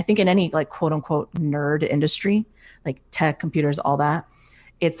I think in any like quote unquote nerd industry, like tech, computers, all that,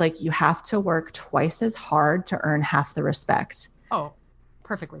 it's like you have to work twice as hard to earn half the respect. Oh,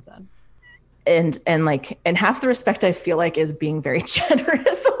 perfectly said. And half the respect I feel like is being very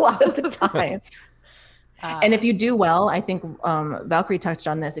generous a lot of the time. And if you do well, I think Valkyrie touched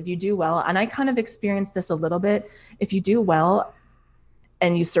on this. If you do well, and I kind of experienced this a little bit, if you do well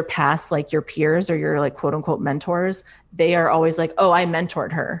and you surpass like your peers or your like quote unquote mentors, they are always like, oh, I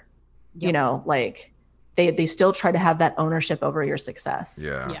mentored her. Yep. Like they still try to have that ownership over your success.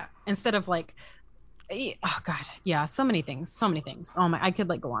 Yeah. Instead of like, oh God. Yeah. So many things. Oh my, I could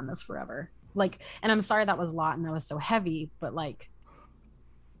like go on this forever. Like, and I'm sorry that was a lot and that was so heavy, but like,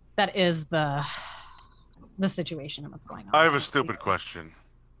 that is the situation and what's going on. I have a stupid question.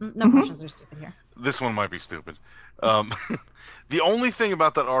 No questions are stupid here. This one might be stupid. The only thing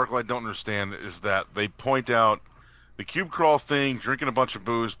about that article I don't understand is that they point out the cube crawl thing, drinking a bunch of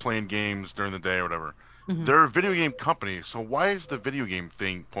booze, playing games during the day or whatever. They're a video game company, so why is the video game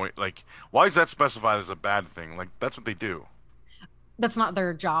thing why is that specified as a bad thing? Like that's what they do. That's not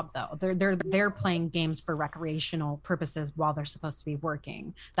their job though. They're playing games for recreational purposes while they're supposed to be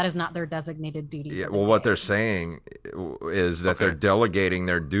working. That is not their designated duty. Yeah, well, what they're saying is that they're delegating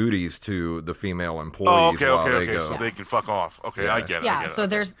their duties to the female employees. Okay. So they can fuck off. Okay, I get it. Yeah, so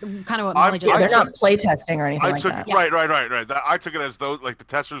there's kind of what Molly just said. They're not play testing or anything like that. Right. I took it as those like the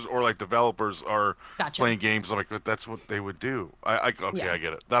testers or like developers are playing games. I'm like, that's what they would do. I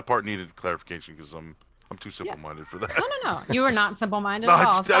get it. That part needed clarification because I'm too simple-minded for that. No. You are not simple-minded at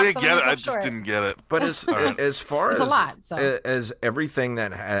all. I didn't get it. I just didn't get it. But as far as a lot, as everything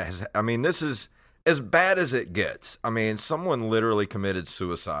that has, I mean, this is as bad as it gets. I mean, someone literally committed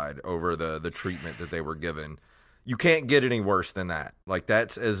suicide over the treatment that they were given. You can't get any worse than that. Like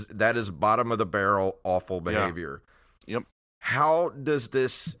that is bottom of the barrel awful behavior. Yeah. Yep. How does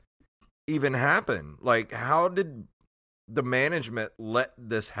this even happen? Like, how did the management let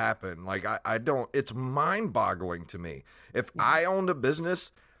this happen? Like, I don't, it's mind boggling to me. If I owned a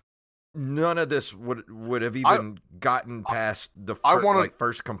business, none of this would have even gotten past the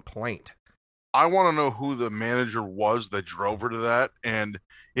first complaint. I want to know who the manager was that drove her to that. And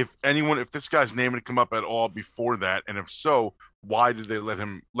if this guy's name had come up at all before that. And if so, why did they let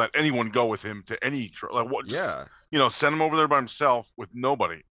anyone go with him to any, send him over there by himself with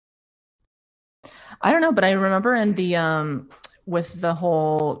nobody. I don't know, but I remember in the with the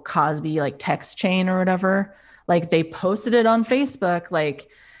whole Cosby like text chain or whatever, like they posted it on Facebook, like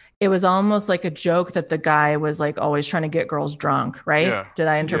it was almost like a joke that the guy was like always trying to get girls drunk, right? Yeah. Did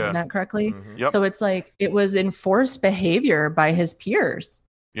I interpret that correctly? Mm-hmm. Yep. So it's like it was enforced behavior by his peers.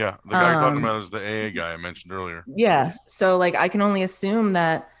 Yeah, the guy you're talking about is the AA guy I mentioned earlier. Yeah, so like I can only assume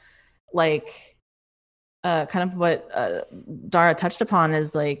that like kind of what Dara touched upon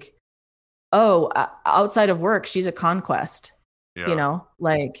is like, outside of work, she's a conquest,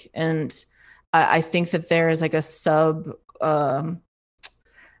 like, and I think that there is like a sub, I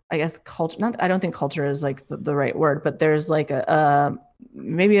guess culture, I don't think culture is like the right word, but there's like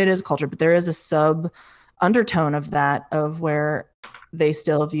maybe it is culture, but there is a sub undertone of that, of where they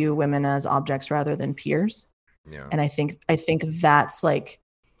still view women as objects rather than peers. Yeah. And I think that's like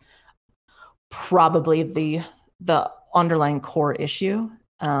probably the underlying core issue.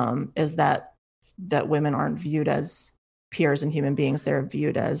 Is that women aren't viewed as peers and human beings; they're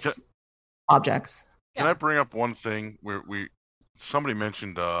viewed as objects. Can I bring up one thing where somebody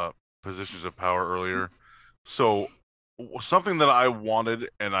mentioned positions of power earlier? So something that I wanted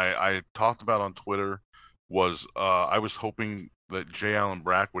and I talked about on Twitter was I was hoping that J. Allen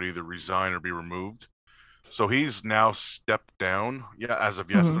Brack would either resign or be removed. So he's now stepped down, as of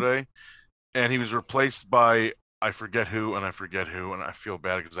yesterday, and he was replaced by I forget who, and I feel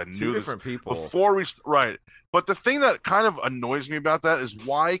bad because I knew two different people before we right. But the thing that kind of annoys me about that is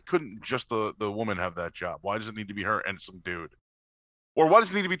why couldn't just the woman have that job? Why does it need to be her and some dude? Or why does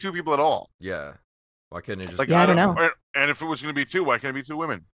it need to be two people at all? Yeah. Why couldn't it just I don't know. And if it was going to be two, why can't it be two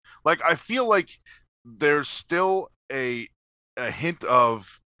women? Like, I feel like there's still a hint of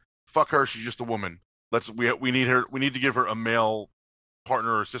fuck her, she's just a woman. We need her. We need to give her a male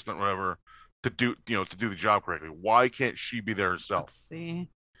partner or assistant, or whatever. to do the job correctly. Why can't she be there herself? Let's see.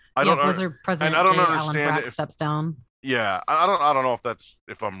 I don't Blizzard President I don't J. Allen understand Brack steps down. Yeah, I don't know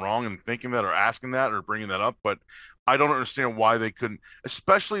if I'm wrong in thinking that or asking that or bringing that up, but I don't understand why they couldn't,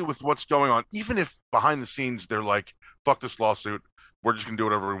 especially with what's going on. Even if behind the scenes they're like, "Fuck this lawsuit, we're just gonna do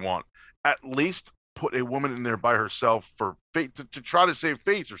whatever we want." At least put a woman in there by herself for to try to save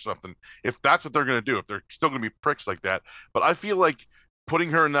face or something. If that's what they're gonna do, if they're still gonna be pricks like that, but I feel like putting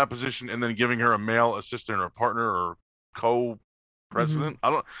her in that position and then giving her a male assistant or partner or co-president. I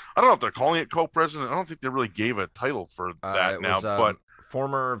don't know if they're calling it co-president. I don't think they really gave a title for that now. But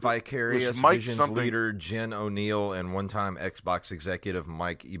former Vicarious Mike Visions leader Jen O'Neill and one-time Xbox executive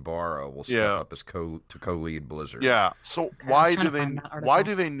Mike Ibarra will step up as co-lead Blizzard. Yeah. So why do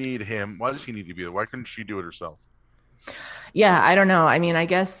they need him? Why does he need to be there? Why couldn't she do it herself? Yeah, I don't know. I mean, I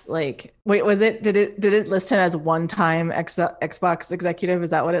guess wait, did it list him as one-time Xbox executive?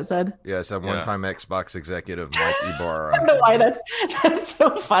 Is that what it said? Yeah, it said one-time Xbox executive Mike Ibarra. I don't know why that's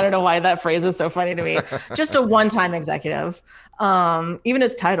so fun. I don't know why that phrase is so funny to me. Just a one-time executive. Even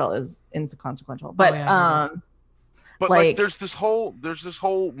his title is inconsequential. But but like there's this whole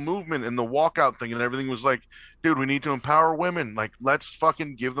movement in the walkout thing and everything was like, dude, we need to empower women. Like, let's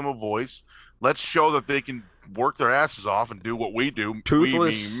fucking give them a voice. Let's show that they can work their asses off and do what we do. We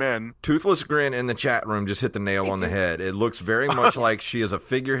being men. Toothless Grin in the chat room just hit the nail on the head. It looks very much like she is a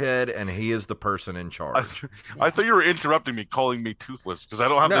figurehead and he is the person in charge. I thought you were interrupting me, calling me toothless because I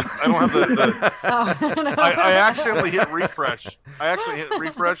don't have the I accidentally hit refresh.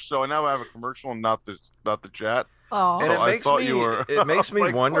 So now I have a commercial and not the chat. Oh, and it makes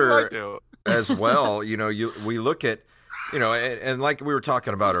me wonder as well. We look at. And like we were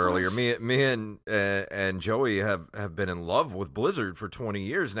talking about earlier, me and Joey have been in love with Blizzard for 20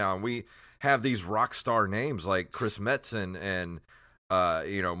 years now, and we have these rock star names like Chris Metzen and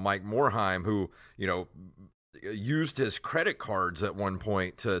Mike Morheim, who used his credit cards at one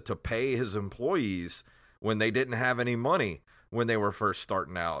point to pay his employees when they didn't have any money when they were first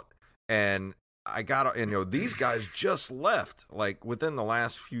starting out. And these guys just left like within the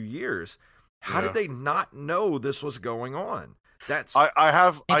last few years. How did they not know this was going on? Maybe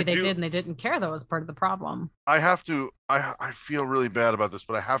they did and they didn't care. That was part of the problem. I feel really bad about this,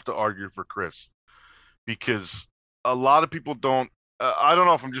 but I have to argue for Chris because a lot of people don't. I don't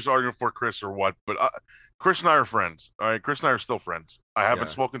know if I'm just arguing for Chris or what, but Chris and I are friends. All right, Chris and I are still friends. I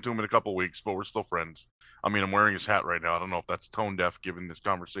haven't spoken to him in a couple of weeks, but we're still friends. I mean, I'm wearing his hat right now. I don't know if that's tone deaf given this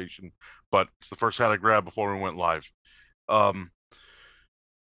conversation, but it's the first hat I grabbed before we went live.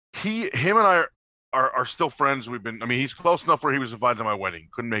 Him and I are still friends. He's close enough where he was invited to my wedding.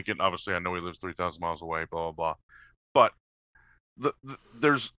 Couldn't make it. Obviously, I know he lives 3,000 miles away, blah, blah, blah. But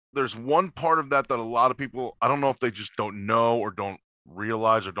there's one part of that a lot of people, I don't know if they just don't know or don't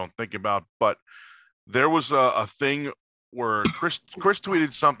realize or don't think about, but there was a thing where Chris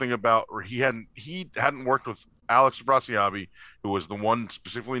tweeted something about where he hadn't worked with Alex Brasiabi, who was the one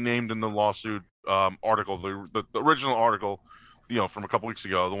specifically named in the lawsuit article, the original article, from a couple weeks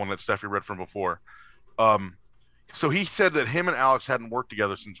ago, the one that Steffi read from before. So he said that him and Alex hadn't worked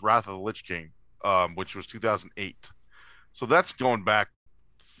together since Wrath of the Lich King, which was 2008. So that's going back,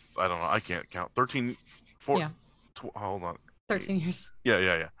 I don't know, I can't count. 13, 14, hold on. 13 years.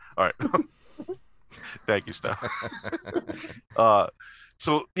 Yeah. All right. Thank you, Steph.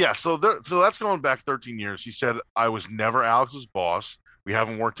 So that's going back 13 years. He said, I was never Alex's boss. We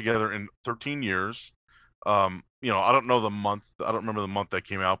haven't worked together in 13 years. I don't know the month. I don't remember the month that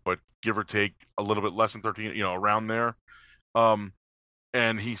came out, but give or take a little bit less than 13, around there.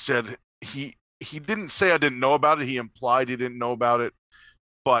 And he said he didn't say I didn't know about it. He implied he didn't know about it.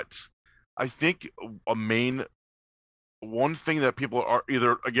 But I think one thing that people are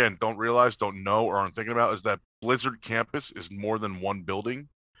either, again, don't realize, don't know, or aren't thinking about is that Blizzard campus is more than one building.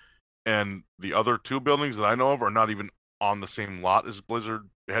 And the other two buildings that I know of are not even on the same lot as Blizzard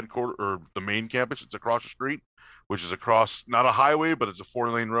headquarters or the main campus. It's across the street, which is across not a highway, but it's a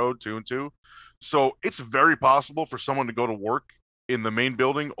 4-lane road, 2 and 2. So it's very possible for someone to go to work in the main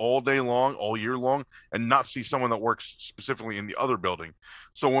building all day long, all year long, and not see someone that works specifically in the other building.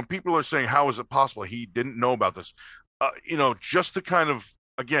 So when people are saying, how is it possible he didn't know about this? Just to kind of,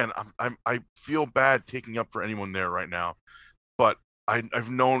 again, I feel bad taking up for anyone there right now, but I've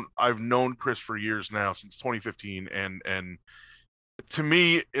known Chris for years now, since 2015, and to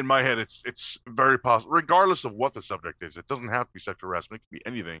me, in my head, it's very possible, regardless of what the subject is. It doesn't have to be sexual harassment; it can be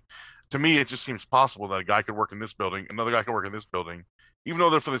anything. To me, it just seems possible that a guy could work in this building, another guy could work in this building, even though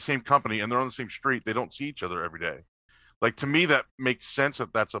they're for the same company and they're on the same street. They don't see each other every day. Like, to me, that makes sense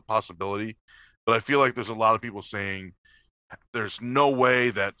that that's a possibility. But I feel like there's a lot of people saying, there's no way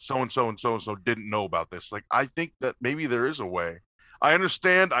that so and so and so and so didn't know about this. Like, I think that maybe there is a way. I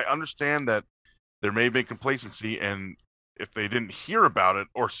understand that there may have been complacency, and if they didn't hear about it,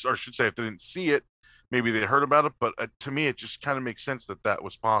 or I should say, if they didn't see it, maybe they heard about it. But to me, it just kind of makes sense that that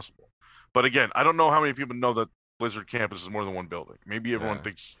was possible. But again, I don't know how many people know that Blizzard campus is more than one building. Maybe everyone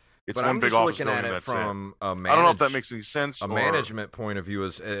thinks it's but one I'm big just office looking building. at it That's from I don't know if that makes any sense. A management point of view,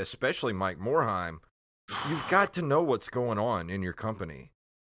 is especially Mike Morhaime. You've got to know what's going on in your company.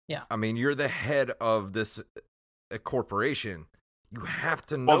 Yeah. I mean, you're the head of this corporation. You have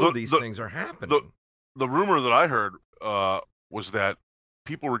to know these things are happening. The rumor that I heard was that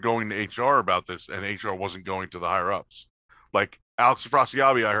people were going to HR about this, and HR wasn't going to the higher ups. Like Alex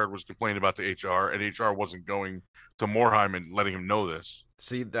Afrasiabi, I heard, was complaining about the HR, and HR wasn't going to Morhaime and letting him know this.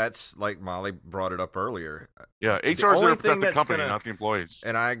 See, that's like Molly brought it up earlier. Yeah, HR is there to protect the company, not the employees.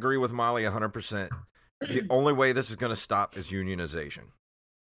 And I agree with Molly 100%. The only way this is going to stop is unionization.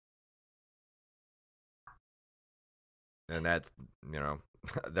 And that's,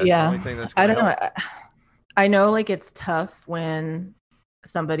 that's the only thing that's going to help. I know, like, it's tough when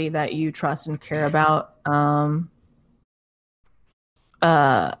somebody that you trust and care about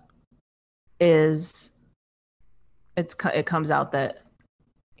it comes out that,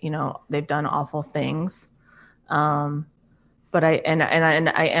 they've done awful things. But I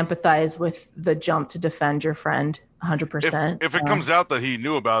empathize with the jump to defend your friend 100%. If it comes out that he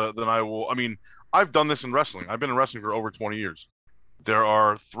knew about it, then I will. I mean, I've done this in wrestling. I've been in wrestling for over 20 years. There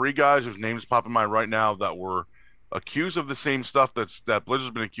are 3 guys whose names pop in mind right now that were accused of the same stuff that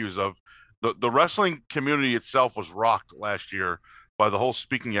Blizzard's been accused of. The wrestling community itself was rocked last year by the whole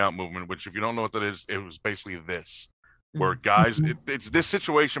speaking out movement, which, if you don't know what that is, it was basically this. Where guys, it's this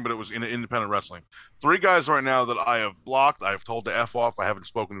situation, but it was in independent wrestling. 3 guys right now that I have blocked, I have told to F off, I haven't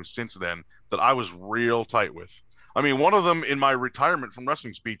spoken to since then, that I was real tight with. I mean, one of them, in my retirement from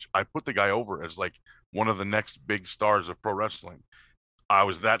wrestling speech, I put the guy over as like one of the next big stars of pro wrestling. I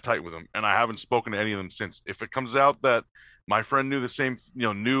was that tight with him, and I haven't spoken to any of them since. If it comes out that my friend knew the same,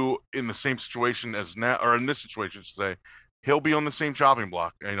 knew in the same situation as now, or in this situation, to say, he'll be on the same chopping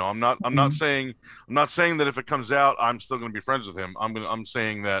block. I'm not saying that if it comes out, I'm still going to be friends with him. I'm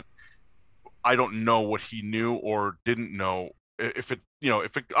saying that I don't know what he knew or didn't know. If it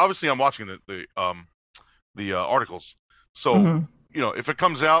obviously I'm watching the articles. So, if it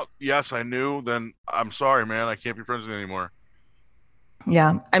comes out, yes, I knew, then I'm sorry, man, I can't be friends with you anymore.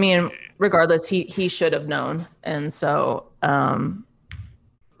 Yeah. I mean, regardless, he should have known. And so,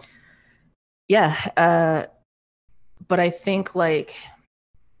 yeah. But I think, like,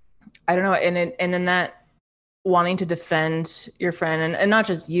 I don't know, and in that wanting to defend your friend, and not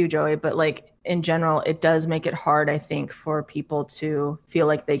just you, Joey, but like in general, it does make it hard, I think, for people to feel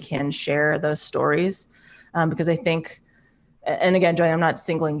like they can share those stories, because I think, and again, Joey, I'm not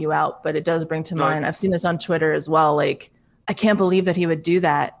singling you out, but it does bring to mind, I've seen this on Twitter as well, like, I can't believe that he would do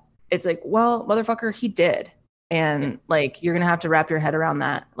that. It's like, well, motherfucker, he did. And like, you're going to have to wrap your head around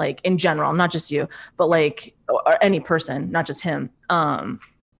that, like in general, not just you, but like, or any person, not just him.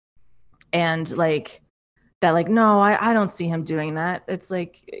 And like that, like, no, I don't see him doing that. It's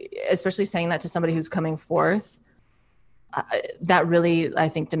like, especially saying that to somebody who's coming forth, that really, I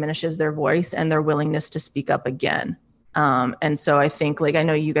think, diminishes their voice and their willingness to speak up again. And so I think, like, I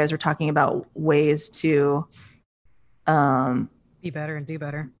know you guys were talking about ways to be better and do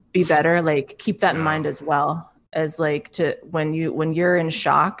better. Be better. Like, keep that in mind as well, as like, to when you're in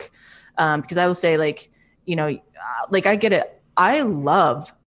shock, because I will say, like, like, I get it. I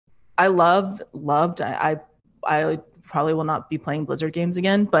probably will not be playing Blizzard games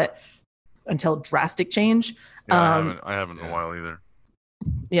again, but until drastic change. Yeah, I haven't in a while either.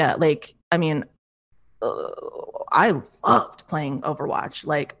 Yeah, like, I mean, I loved playing Overwatch.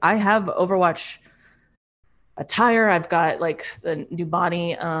 Like, I have Overwatch attire. I've got like the new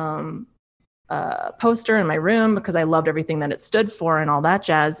body poster in my room because I loved everything that it stood for and all that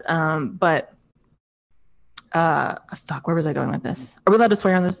jazz. But fuck, where was I going with this? Are we allowed to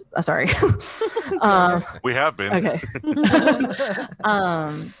swear on this? Sorry. We have been. Okay.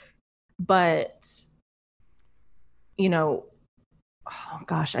 But oh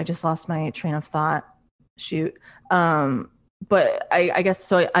gosh, I just lost my train of thought. Shoot. But I guess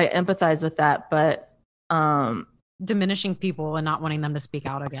so. I empathize with that, but diminishing people and not wanting them to speak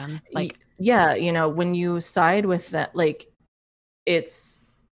out again. Like, yeah, when you side with that, like, it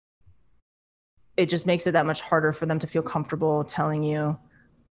just makes it that much harder for them to feel comfortable telling you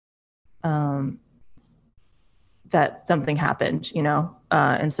that something happened,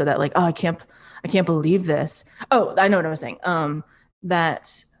 and so that, like, oh, I can't believe this. Oh, I know what I was saying.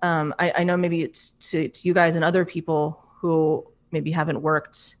 That I know maybe it's to you guys and other people who maybe haven't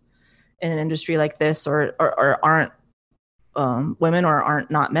worked in an industry like this or aren't women or aren't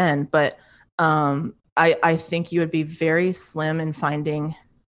not men, but I think you would be very slim in finding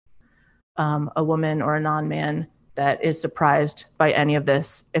a woman or a non-man that is surprised by any of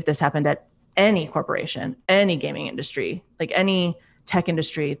this if this happened at any corporation, any gaming industry, like any tech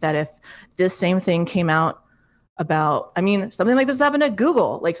industry, that if this same thing came out about, I mean, something like this happened at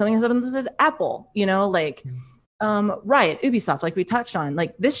Google, like something has happened at Apple, you know, like Riot, Ubisoft, like we touched on,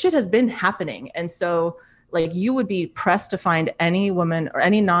 like this shit has been happening. And so like you would be pressed to find any woman or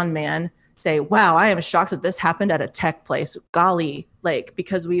any non-man say, wow, I am shocked that this happened at a tech place. Golly, like,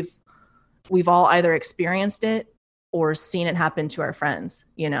 because we've all either experienced it or seen it happen to our friends,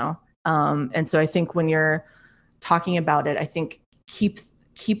 you know? And so I think when you're talking about it, I think keep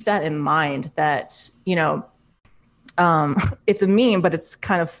that in mind that, you know, it's a meme, but it's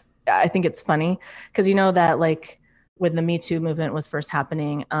kind of, I think it's funny because you know that like when the Me Too movement was first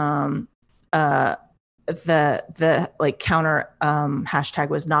happening, the like counter hashtag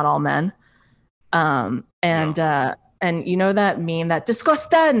was not all men. And you know that meme, that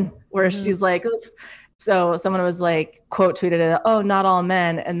disgusting, where she's like, so someone was like quote tweeted it, oh, not all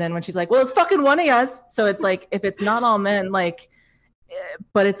men. And then when she's like, well, it's fucking one of us. So it's like, if it's not all men, like,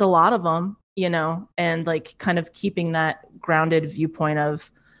 but it's a lot of them, you know, and like kind of keeping that grounded viewpoint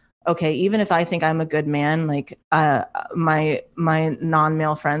of, okay, even if I think I'm a good man, like my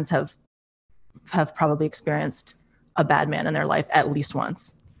non-male friends have probably experienced a bad man in their life at least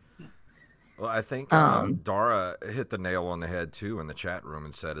once. Well, I think Dara hit the nail on the head, too, in the chat room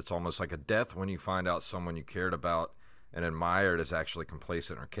and said it's almost like a death when you find out someone you cared about and admired is actually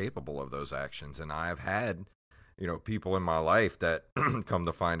complacent or capable of those actions. And I've had, you know, people in my life that come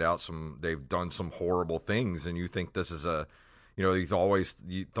to find out they've done some horrible things, and you think this is you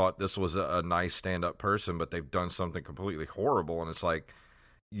thought this was a nice stand-up person, but they've done something completely horrible, and it's like,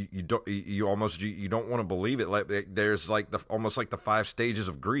 you don't want to believe it. Like there's like almost like the 5 stages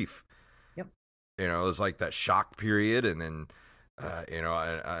of grief. You know, it's like that shock period, and then, you know,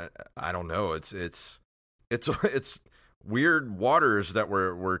 I don't know. It's weird waters that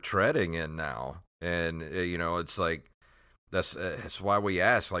we're treading in now, and you know, it's like that's why we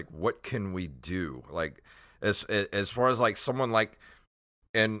ask, like, what can we do? Like, as far as like someone like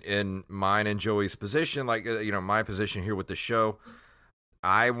in mine and Joey's position, like you know, my position here with the show.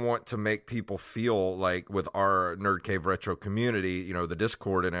 I want to make people feel like with our Nerd Cave Retro community, you know, the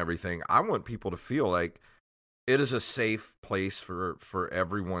Discord and everything, I want people to feel like it is a safe place for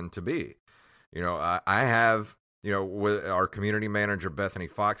everyone to be. You know, I have, you know, with our community manager, Bethany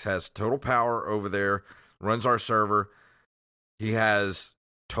Fox, has total power over there, runs our server. He has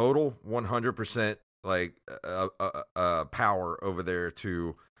total 100% like power over there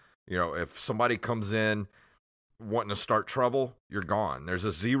to, you know, if somebody comes in wanting to start trouble, you're gone. There's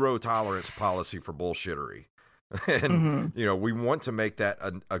a 0 tolerance policy for bullshittery. And, you know, we want to make that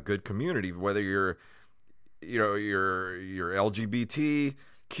a good community, whether you're, you know, you're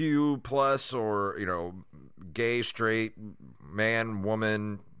LGBTQ plus or, you know, gay, straight, man,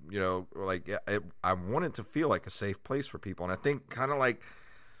 woman, you know, like I want it to feel like a safe place for people. And I think kind of like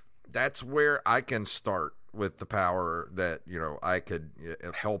that's where I can start with the power that, you know, I could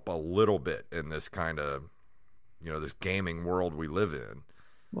help a little bit in this kind of, you know, this gaming world we live in.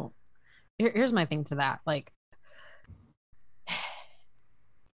 Well, here's my thing to that. Like,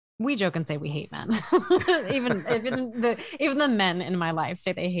 we joke and say we hate men. even the men in my life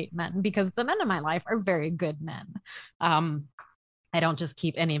say they hate men, because the men in my life are very good men. I don't just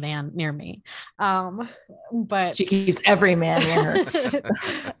keep any man near me. But she keeps every man near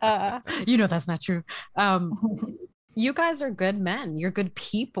her. You know, that's not true. You guys are good men. You're good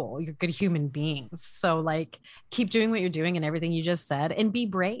people. You're good human beings. So like, keep doing what you're doing and everything you just said, and be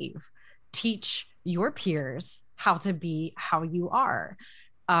brave. Teach your peers how to be how you are.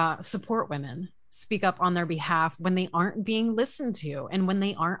 Support women. Speak up on their behalf when they aren't being listened to and when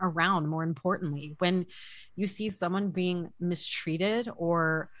they aren't around. More importantly, when you see someone being mistreated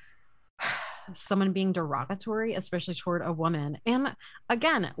or someone being derogatory, especially toward a woman. And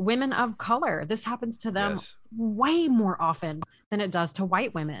again, women of color, this happens to them way more often than it does to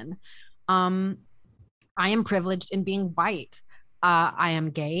white women. I am privileged in being white. I am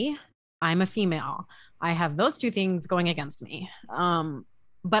gay. I'm a female. I have those 2 things going against me.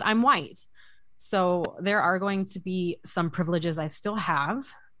 But I'm white. So there are going to be some privileges I still have,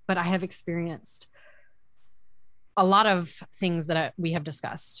 but I have experienced a lot of things that we have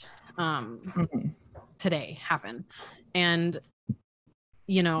discussed today happen. And,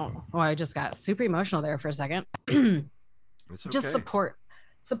 you know, I just got super emotional there for a second. It's okay. Just support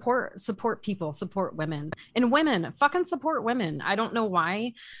support people, support women, and women fucking support women. I don't know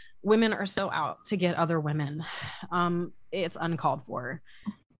why women are so out to get other women. It's uncalled for.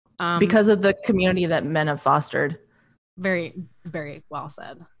 Because of the community that men have fostered. Very, very well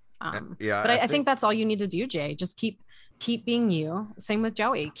said. Yeah, but I think that's all you need to do, Jay. Just keep being you. Same with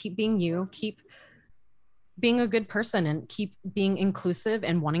Joey. Keep being you. Keep being a good person, and keep being inclusive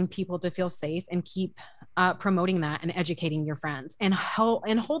and wanting people to feel safe, and keep promoting that and educating your friends, and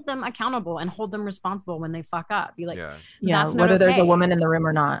hold them accountable and hold them responsible when they fuck up. Be like, that's whether there's a okay. woman in the room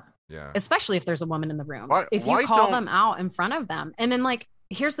or not. Yeah. Especially if there's a woman in the room. If you call them out in front of them, and then like,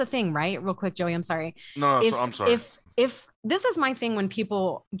 here's the thing, right? Real quick, Joey, I'm sorry. No, I'm sorry. If this is my thing, when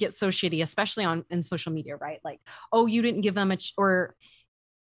people get so shitty, especially in social media, right? Like, oh, you didn't give them or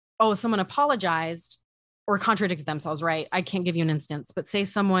oh, someone apologized or contradicted themselves, right? I can't give you an instance, but say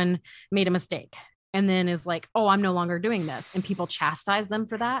someone made a mistake and then is like, oh, I'm no longer doing this, and people chastise them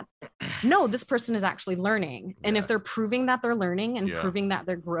for that. No, this person is actually learning. And if they're proving that they're learning and proving that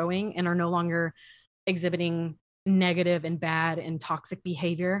they're growing and are no longer exhibiting negative and bad and toxic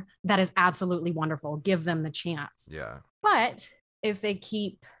behavior, that is absolutely wonderful. Give them the chance. Yeah. But if they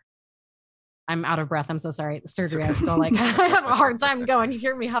keep, I'm out of breath, I'm so sorry, the surgery, I'm still like, I have a hard time going, you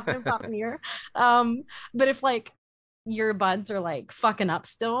hear me huffing and puffing here. But if like your buds are like fucking up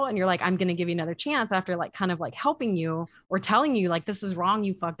still, and you're like, I'm gonna give you another chance after like kind of like helping you or telling you like, this is wrong,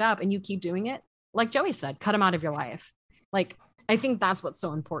 you fucked up, and you keep doing it, like Joey said, cut them out of your life. Like, I think that's what's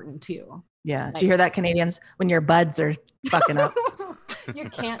so important too. Yeah. Like, do you hear that, Canadians? When your buds are fucking up. you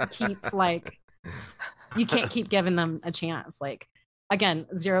can't keep giving them a chance. Like, again,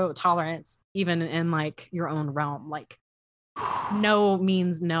 zero tolerance, even in like your own realm. Like, no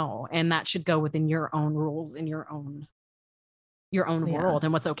means no. And that should go within your own rules in your own world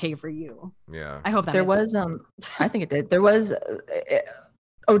and what's okay for you. Yeah. I hope that there was, I think it did. There was,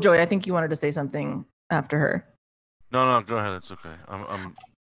 oh, Joey, I think you wanted to say something after her. No, go ahead. It's okay.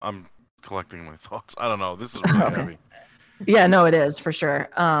 I'm collecting my thoughts. I don't know. This is really heavy. Yeah, no, it is for sure.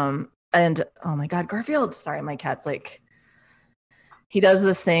 And oh my God, Garfield. Sorry, my cat's like, he does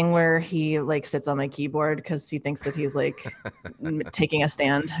this thing where he like sits on my keyboard because he thinks that he's like taking a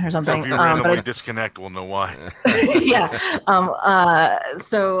stand or something. So if you randomly disconnect, we'll know why. Yeah.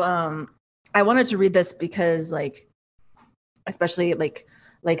 So I wanted to read this because like, especially like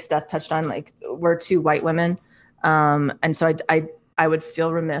Steph touched on, like we're two white women. And so I would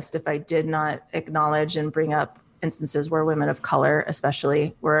feel remiss if I did not acknowledge and bring up instances where women of color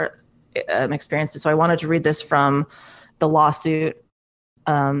especially were experienced it. So I wanted to read this from the lawsuit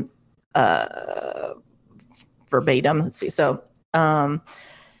verbatim. Let's see. So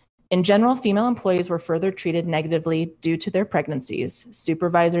in general, female employees were further treated negatively due to their pregnancies.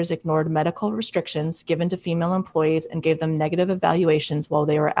 Supervisors ignored medical restrictions given to female employees and gave them negative evaluations while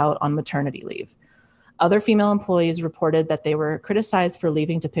they were out on maternity leave. Other female employees reported that they were criticized for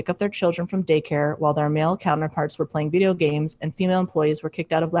leaving to pick up their children from daycare while their male counterparts were playing video games, and female employees were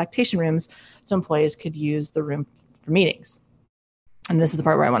kicked out of lactation rooms so employees could use the room for meetings. And this is the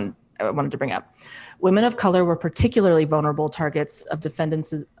part where I wanted to bring up. Women of color were particularly vulnerable targets of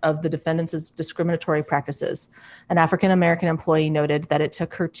the defendants' discriminatory practices. An African-American employee noted that it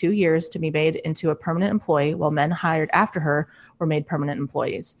took her 2 years to be made into a permanent employee, while men hired after her were made permanent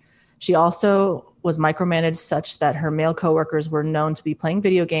employees. She also was micromanaged such that her male coworkers were known to be playing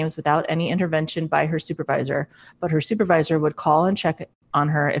video games without any intervention by her supervisor, but her supervisor would call and check on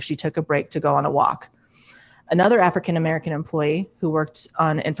her if she took a break to go on a walk. Another African-American employee who worked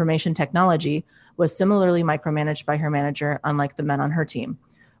on information technology was similarly micromanaged by her manager, unlike the men on her team.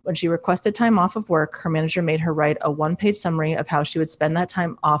 When she requested time off of work, her manager made her write a one-page summary of how she would spend that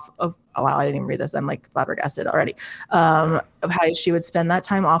time off of, oh wow, I didn't even read this, I'm like flabbergasted already, of how she would spend that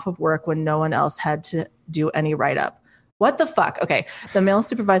time off of work when no one else had to do any write-up. What the fuck? Okay. The male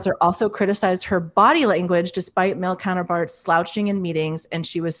supervisor also criticized her body language despite male counterparts slouching in meetings, and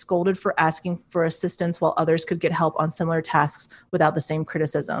she was scolded for asking for assistance while others could get help on similar tasks without the same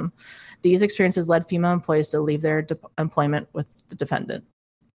criticism. These experiences led female employees to leave their employment with the defendant.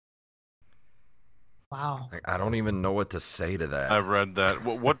 Wow. I don't even know what to say to that. I've read that.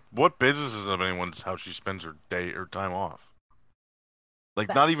 What businesses of anyone's how she spends her day or time off?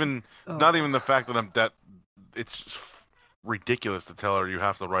 Like not even the fact that it's ridiculous to tell her you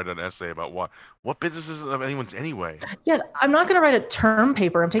have to write an essay about what businesses of anyone's anyway. Yeah, I'm not gonna write a term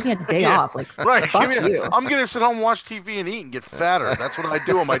paper. I'm taking a day off. Like right. Fuck you. I'm gonna sit home, watch TV, and eat and get fatter. That's what I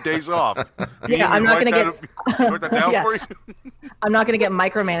do on my days off. I'm not gonna get. Write that down for you? I'm not gonna get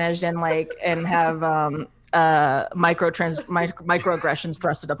micromanaged and have microaggressions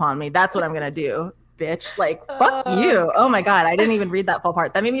thrusted upon me. That's what I'm gonna do. bitch. Like, fuck you. Oh my God. I didn't even read that full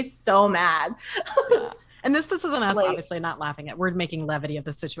part. That made me so mad. Yeah. And this isn't us Like- obviously not laughing at. We're making levity of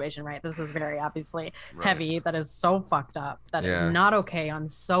the situation, right? This is very obviously Right. heavy. That is so fucked up. That is not okay on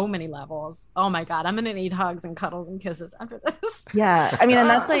so many levels. Oh my God. I'm going to need hugs and cuddles and kisses after this. Yeah. I mean, and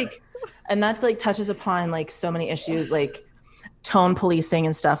that's like touches upon like so many issues, like tone policing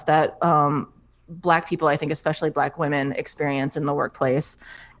and stuff that Black people, I think, especially Black women, experience in the workplace.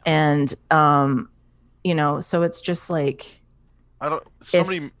 And, you know, so it's just like,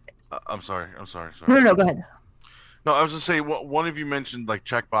 I'm sorry. No, go ahead. No, I was gonna say, one of you mentioned like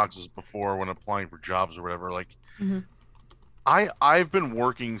check boxes before when applying for jobs or whatever. Like, I've been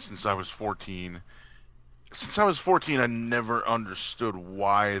working since I was 14. Since I was 14, I never understood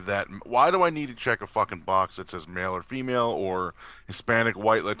why do I need to check a fucking box that says male or female or Hispanic,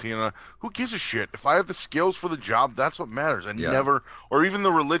 white, Latina? Who gives a shit? If I have the skills for the job, that's what matters. Or even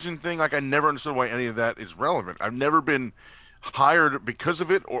the religion thing, like I never understood why any of that is relevant. I've never been hired because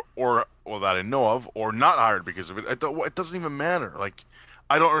of it or that I know of, or not hired because of it. It doesn't even matter. Like,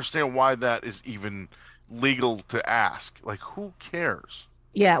 I don't understand why that is even legal to ask. Like, who cares?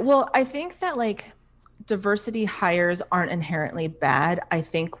 Yeah, well, I think that like diversity hires aren't inherently bad. I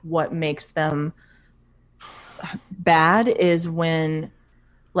think what makes them bad is when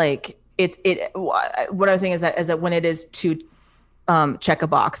like what I was saying is that when it is to check a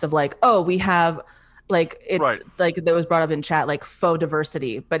box of like, oh, we have like, it's right. Like that was brought up in chat, like faux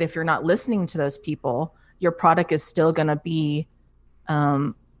diversity. But if you're not listening to those people, your product is still going to be,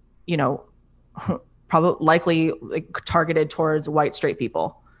 you know, probably likely like targeted towards white straight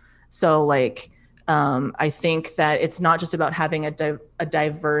people. So like, I think that it's not just about having a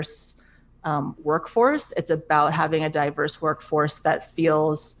diverse workforce. It's about having a diverse workforce that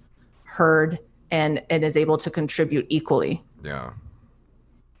feels heard and is able to contribute equally. Yeah.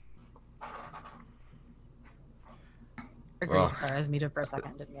 Agreed. Well, sorry, I was muted for a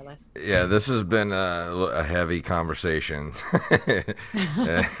second. Didn't realize. Yeah, this has been a heavy conversation. I'm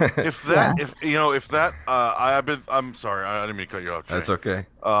sorry, I didn't mean to cut you off, Jay. That's okay.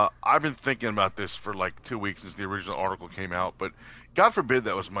 I've been thinking about this for like 2 weeks since the original article came out, but God forbid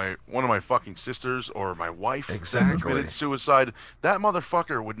that was one of my fucking sisters or my wife that committed suicide. That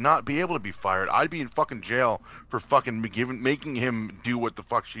motherfucker would not be able to be fired. I'd be in fucking jail for fucking making him do what the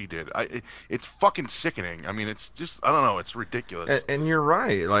fuck she did. It's fucking sickening. I mean, it's just, I don't know, it's ridiculous. And you're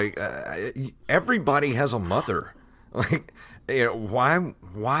right. Like, everybody has a mother. Like, you know,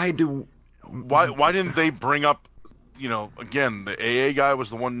 why didn't they bring up, you know, again, the AA guy was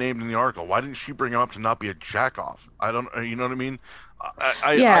the one named in the article. Why didn't she bring him up to not be a jackoff? I don't, you know what I mean?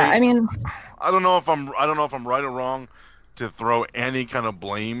 I mean, I don't know if I'm right or wrong to throw any kind of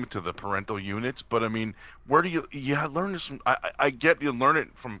blame to the parental units, but I mean, where do you learn this from? I get you learn it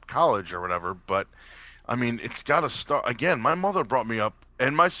from college or whatever, but I mean, it's got to start. Again, my mother brought me up,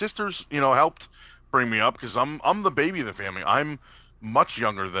 and my sisters, you know, helped bring me up because I'm the baby of the family. I'm much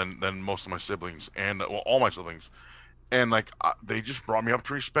younger than most of my siblings and all my siblings. And like they just brought me up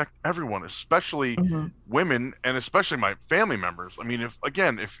to respect everyone, especially women, and especially my family members. I mean, if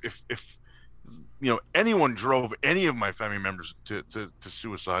you know anyone drove any of my family members to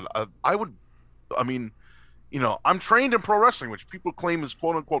suicide, I would. I mean, you know, I'm trained in pro wrestling, which people claim is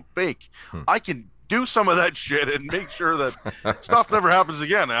quote unquote fake. I can do some of that shit and make sure that stuff never happens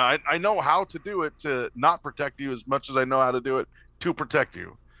again. I know how to do it to not protect you as much as I know how to do it to protect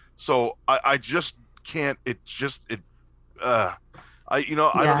you. So I just can't. I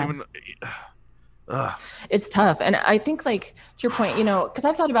don't even. It's tough, and I think like to your point, you know, because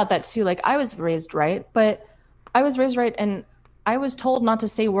I've thought about that too. Like I was raised right, and I was told not to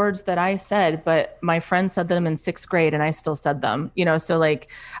say words that I said, but my friend said them in 6th grade, and I still said them. You know, so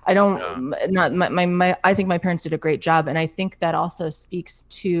like I don't not my I think my parents did a great job, and I think that also speaks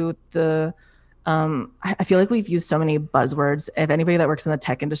to the. I feel like we've used so many buzzwords. If anybody that works in the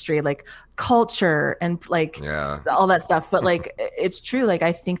tech industry, like culture and like all that stuff, but like it's true. Like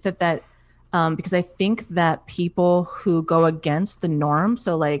I think that because I think that people who go against the norm,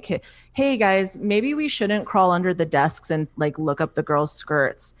 so like, hey guys, maybe we shouldn't crawl under the desks and like look up the girls'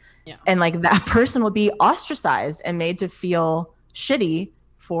 skirts, and like that person will be ostracized and made to feel shitty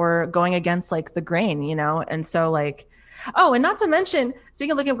for going against like the grain, you know, and so like. Oh, and not to mention,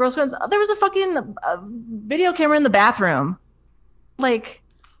 speaking of looking at girls' guns, there was a fucking video camera in the bathroom. Like,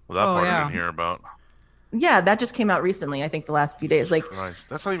 well, that part I didn't hear about. Yeah, that just came out recently. I think the last few days. Like, Christ.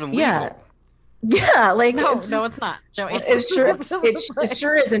 That's not even legal. Yeah, like no, it's not, Joey. It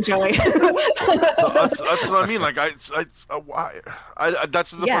sure isn't, Joey. That's what I mean. Like, that's the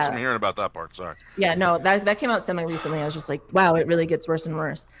first I'm hearing about that part. Sorry. Yeah, no, that came out semi recently. I was just like, wow, it really gets worse and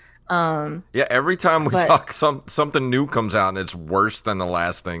worse. Yeah, every time we but- talk, something new comes out, and it's worse than the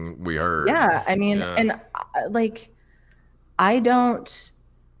last thing we heard. Yeah, I mean, and I don't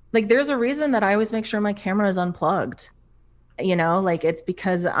like. There's a reason that I always make sure my camera is unplugged. It's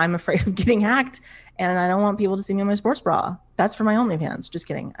because I'm afraid of getting hacked, and I don't want people to see me in my sports bra. That's for my OnlyFans. Just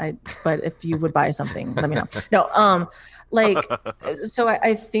kidding. But if you would buy something, let me know. No, so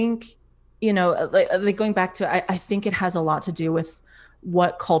I think, like going back to, I think it has a lot to do with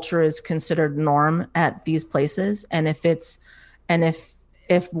what culture is considered norm at these places, and if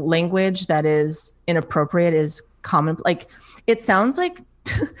language that is inappropriate is common. Like, it sounds like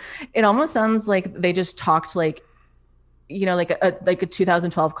it almost sounds like they just talked like a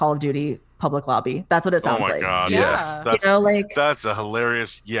 2012 Call of Duty public lobby. That's what it sounds like. Oh my God. Yeah. That's a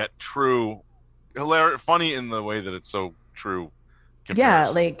hilarious yet true, funny in the way that it's so true.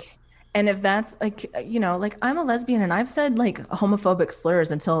 Yeah. And if that's I'm a lesbian and I've said like homophobic slurs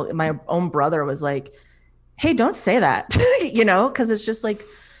until my own brother was like, hey, don't say that, because it's just like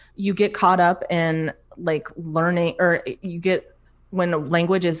you get caught up in like learning, or you get, when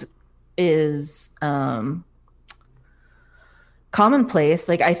language is commonplace.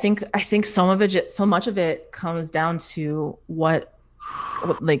 Like I think so much of it comes down to what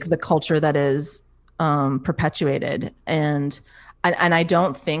like the culture that is perpetuated, and I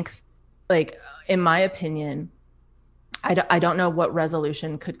don't think, like, in my opinion, I don't know what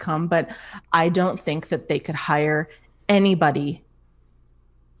resolution could come, but I don't think that they could hire anybody,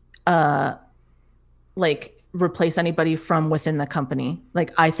 like replace anybody from within the company.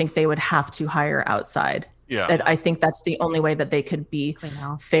 Like, I think they would have to hire outside. Yeah. I think that's the only way that they could be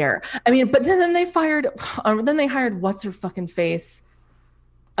fair. I mean, but then they hired what's her fucking face,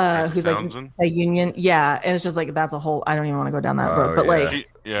 who's Townsend? like a union. Yeah. And it's just like, that's a whole, I don't even want to go down that road,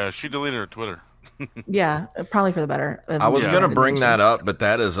 but she deleted her Twitter. Yeah, probably for the better. I was going to bring that up, but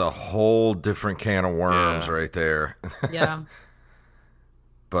that is a whole different can of worms right there. Yeah.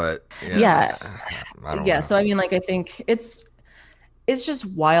 But yeah. I don't know. So I mean, like, I think it's just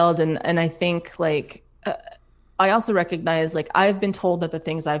wild, and I think, like, I also recognize, like, I've been told that the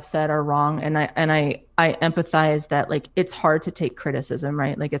things I've said are wrong, and I empathize that, like, it's hard to take criticism,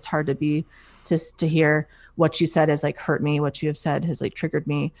 right? Like, it's hard to hear what you said has like hurt me, what you have said has like triggered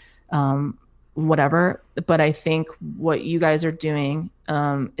me, whatever. But I think what you guys are doing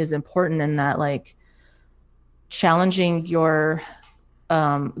is important, in that, like, challenging your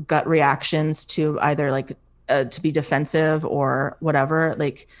gut reactions to either like to be defensive or whatever.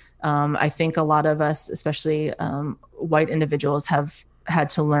 Like, I think a lot of us, especially white individuals, have had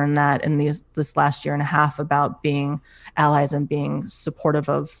to learn that in this last year and a half about being allies and being supportive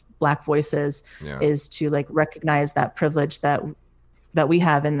of Black voices, is to like recognize that privilege that we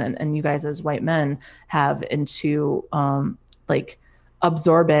have, and you guys as white men have, and to like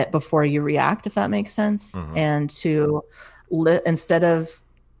absorb it before you react, if that makes sense. Mm-hmm. And to instead of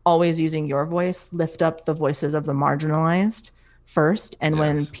always using your voice, lift up the voices of the marginalized first, and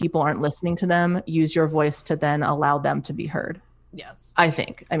when people aren't listening to them, use your voice to then allow them to be heard. Yes. I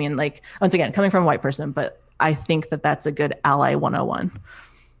think. I mean, like, once again, coming from a white person, but I think that that's a good ally 101.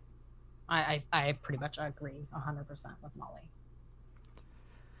 I pretty much agree 100% with Molly.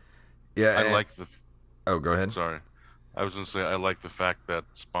 Yeah. I like the... Oh, go ahead. Sorry. I was going to say, I like the fact that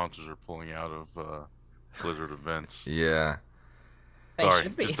sponsors are pulling out of Blizzard events. Yeah. Sorry,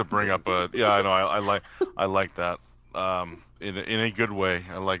 just to bring up a... Yeah, I know. I like that. In a good way.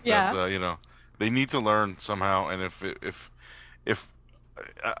 I like that. They need to learn somehow, and if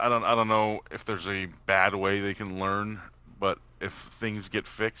I don't know if there's a bad way they can learn, but if things get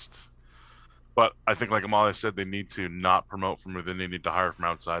fixed, but I think, like Amalia said, they need to not promote from within. They need to hire from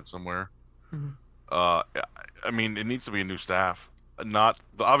outside somewhere. Mm-hmm. I mean, it needs to be a new staff.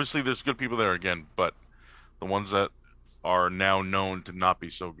 Obviously there's good people there again, but the ones that are now known to not be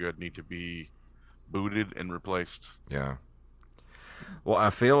so good need to be booted and replaced. Yeah. Well, I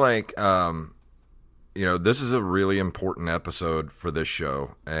feel like this is a really important episode for this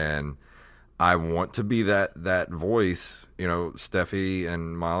show, and I want to be that voice, Steffi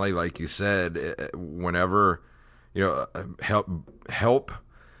and Molly, like you said, whenever, help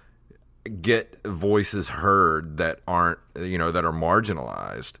get voices heard that aren't, that are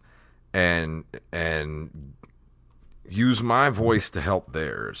marginalized, and use my voice to help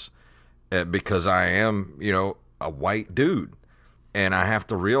theirs, because I am, a white dude, and I have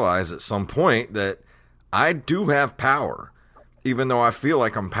to realize at some point that I do have power. Even though I feel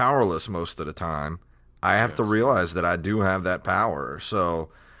like I'm powerless most of the time, I have to realize that I do have that power. So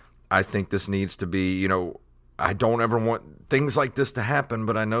I think this needs to be, I don't ever want things like this to happen,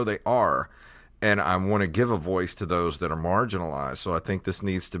 but I know they are. and I want to give a voice to those that are marginalized. So I think this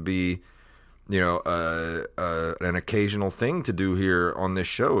needs to be, an occasional thing to do here on this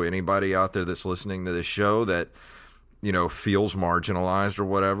show. Anybody out there that's listening to this show that, feels marginalized or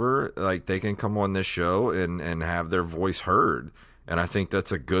whatever, like, they can come on this show and have their voice heard. And I think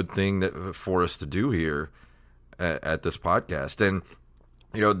that's a good thing for us to do here at this podcast. And,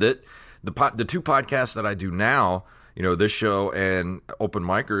 the two podcasts that I do now, this show and Open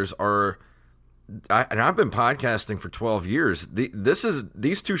Micers I've been podcasting for 12 years.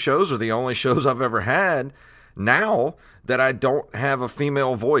 These two shows are the only shows I've ever had now that I don't have a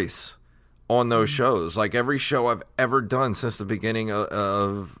female voice on those shows. Like, every show I've ever done since the beginning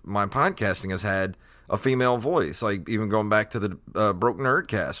of my podcasting has had a female voice. Like, even going back to the Broke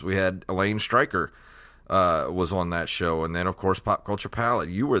Nerdcast, we had Elaine Stryker was on that show. And then, of course, Pop Culture Palette.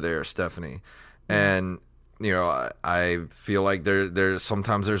 You were there, Stephanie. And, I feel like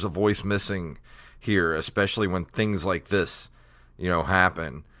sometimes there's a voice missing here, especially when things like this,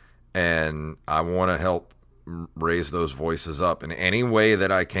 happen. And I want to help raise those voices up in any way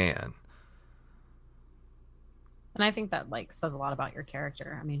that I can. And I think that says a lot about your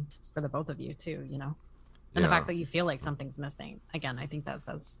character. I mean, for the both of you too, and the fact that you feel like something's missing. Again, I think that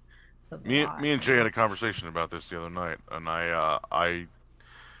says something. Me and Jay had a conversation about this the other night, and I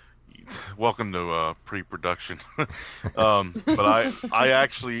welcome to pre-production. But I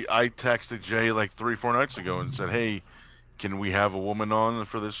texted Jay 3-4 nights ago and said, hey, can we have a woman on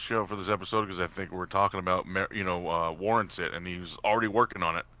for this show, for this episode? Because I think we're talking about, warrants it. And he was already working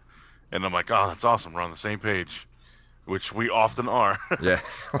on it. And I'm like, oh, that's awesome. We're on the same page, which we often are. Yeah.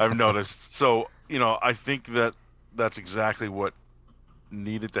 I've noticed. So, I think that's exactly what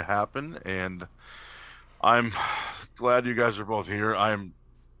needed to happen. And I'm glad you guys are both here. I'm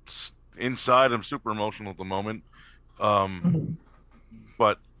super emotional at the moment.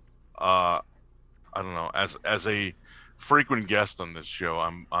 But I don't know, as a frequent guest on this show,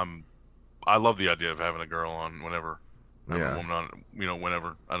 I love the idea of having a girl on whenever, having a woman on,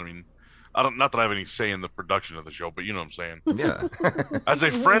 whenever. Not that I have any say in the production of the show, but you know what I'm saying. Yeah. As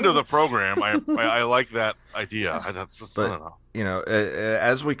a friend of the program, I like that idea. I don't know.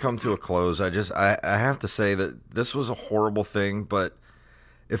 As we come to a close, I have to say that this was a horrible thing, but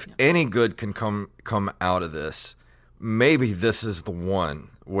if any good can come out of this, maybe this is the one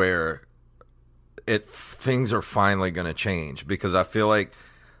where things are finally going to change. Because I feel like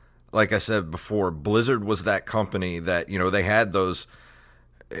I said before, Blizzard was that company that, they had those,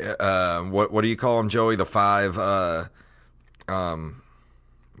 what do you call them, Joey? The 5,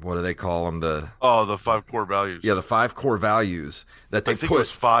 what do they call them? The 5 core values. Yeah, the 5 core values that they I think it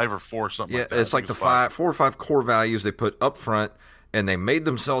was 5 or 4, something like that. Yeah, it's like the 4 or 5 core values they put up front. And they made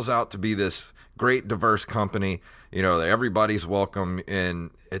themselves out to be this great, diverse company. Everybody's welcome.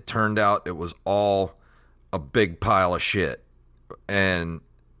 And it turned out it was all a big pile of shit. And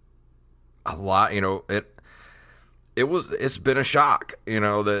a lot, it's been a shock,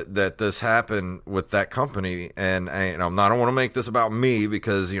 that this happened with that company. And I don't want to make this about me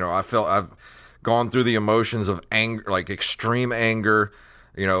because, I've gone through the emotions of anger, like extreme anger,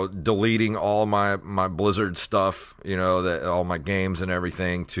 deleting all my Blizzard stuff, that all my games and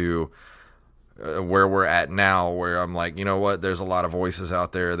everything, to where we're at now, where I'm like, there's a lot of voices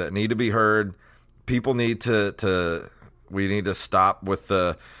out there that need to be heard. People need we need to stop with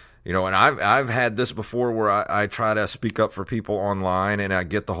the, and I've had this before where I try to speak up for people online and I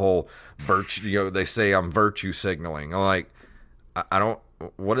get the whole virtue, they say I'm virtue signaling. I'm like, I don't,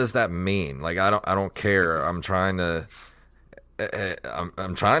 what does that mean? Like, I don't care. I'm trying to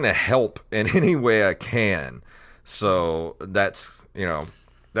help in any way I can. So that's,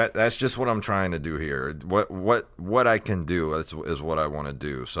 that's just what I'm trying to do here. What I can do is what I want to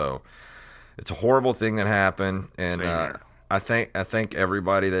do. So it's a horrible thing that happened. And, I thank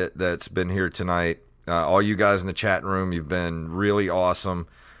everybody that's been here tonight. All you guys in the chat room, you've been really awesome.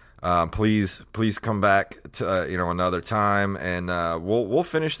 Please come back to, another time, and, we'll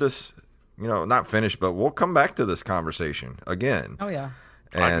finish this, not finish, but we'll come back to this conversation again. Oh yeah.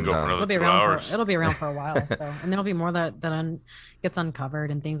 And I can go for another 2 hours. It'll be around for a while. So, and there'll be more that gets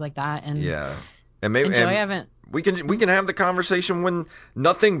uncovered and things like that. And yeah. And maybe and we can have the conversation when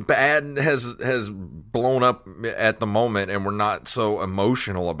nothing bad has blown up at the moment, and we're not so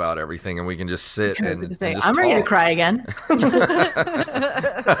emotional about everything, and we can just sit and say, just I'm ready to talk. cry again.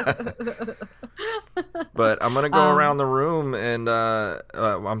 But I'm gonna go around the room, and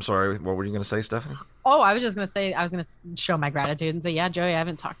I'm sorry, what were you gonna say, Stephanie? Oh, I was just going to say, I was going to show my gratitude and say, yeah, Joey, I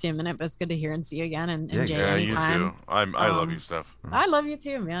haven't talked to you in a minute, but it's good to hear and see you again. And Jay, anytime. You too. I love you, Steph. I love you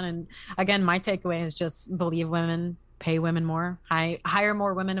too, man. And again, my takeaway is just believe women pay women more, hire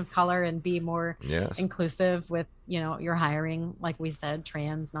more women of color, and be more inclusive with, your hiring, like we said,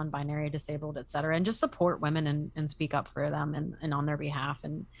 trans, non-binary, disabled, etc., and just support women and speak up for them and on their behalf.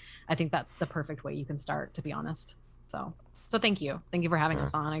 And I think that's the perfect way you can start, to be honest. So thank you for having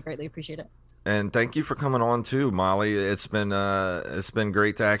us on. I greatly appreciate it. And thank you for coming on too, Molly. It's been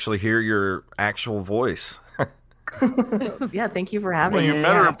great to actually hear your actual voice. Yeah, thank you for having me. Well, you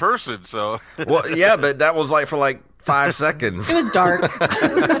met her in person, so. Well, yeah, but that was like for like 5 seconds. It was dark.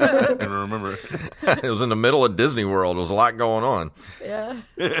 I don't remember. It was in the middle of Disney World. There was a lot going on. Yeah.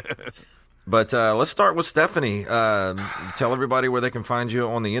 But let's start with Stephanie. Tell everybody where they can find you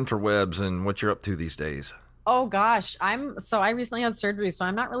on the interwebs and what you're up to these days. Oh gosh, I recently had surgery, so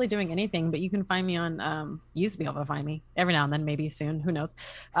I'm not really doing anything, but you can find me on, you used to be able to find me every now and then, maybe soon, who knows,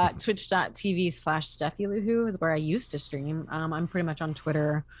 twitch.tv/SteffiLuhu is where I used to stream. I'm pretty much on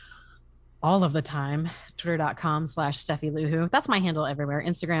Twitter all of the time, twitter.com/SteffiLuhu. That's my handle everywhere,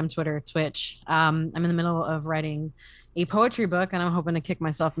 Instagram, Twitter, Twitch. I'm in the middle of writing a poetry book, and I'm hoping to kick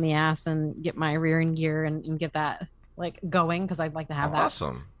myself in the ass and get my rear in gear and get that like going, because I'd like to have that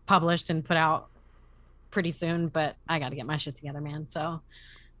published and put out pretty soon, but I got to get my shit together, man. So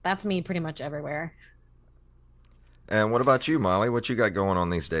that's me pretty much everywhere. And what about you, Molly? What you got going on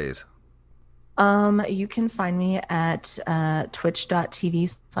these days? You can find me at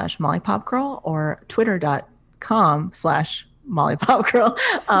twitch.tv/MollyPopGirl or twitter.com/MollyPopGirl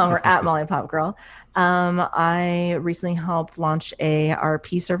or at MollyPopGirl. I recently helped launch a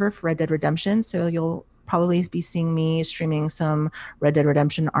RP server for Red Dead Redemption, so you'll probably be seeing me streaming some Red Dead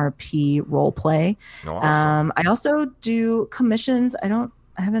Redemption RP roleplay. Awesome. I also do commissions. I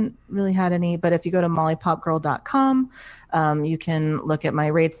haven't really had any, but if you go to mollypopgirl.com, you can look at my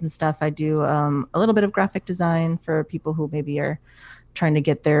rates and stuff. I do a little bit of graphic design for people who maybe are trying to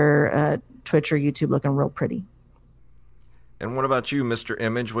get their Twitch or YouTube looking real pretty. And what about you, Mr.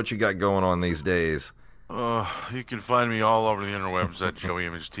 Image? What you got going on these days? You can find me all over the interwebs at Joey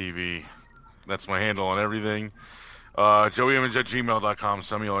Image TV. That's my handle on everything. JoeyImage@gmail.com.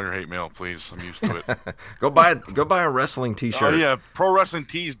 Send me all your hate mail, please. I'm used to it. Go buy a wrestling t-shirt. Oh, yeah.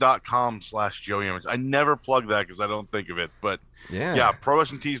 ProWrestlingTees.com/JoeyImage. I never plug that because I don't think of it. But yeah,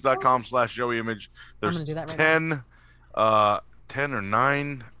 ProWrestlingTees.com/JoeyImage. There's I'm gonna do that right 10 or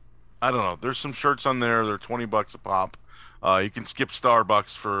 9. I don't know. There's some shirts on there. They're $20 a pop. You can skip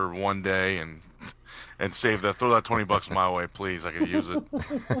Starbucks for one day and save that. Throw that $20 my way, please. I could use it.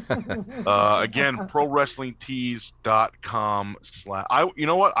 Again, ProWrestlingTees.com/. You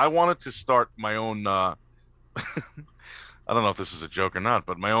know what? I wanted to start my own. I don't know if this is a joke or not,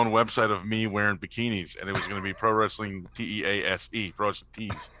 but my own website of me wearing bikinis, and it was going to be Pro Wrestling TEASE, Pro Wrestling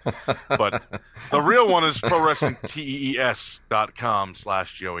Tees. But the real one is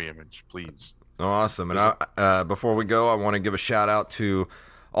ProWrestlingTees.com/JoeyImage, please. Awesome. And before we go, I want to give a shout out to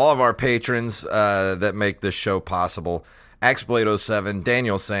all of our patrons that make this show possible. Axblade07,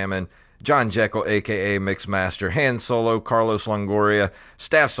 Daniel Salmon, John Jekyll, a.k.a. Mixmaster, Han Solo, Carlos Longoria,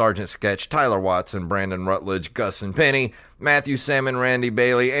 Staff Sergeant Sketch, Tyler Watson, Brandon Rutledge, Gus and Penny, Matthew Salmon, Randy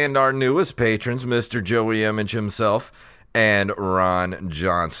Bailey, and our newest patrons, Mr. Joey Image himself, and Ron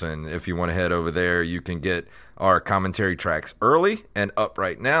Johnson. If you want to head over there, you can get our commentary tracks early, and up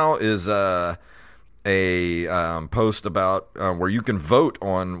right now is a post about where you can vote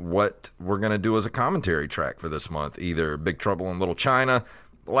on what we're going to do as a commentary track for this month. Either Big Trouble in Little China,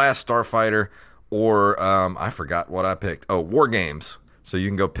 The Last Starfighter, or I forgot what I picked. Oh, War Games. So you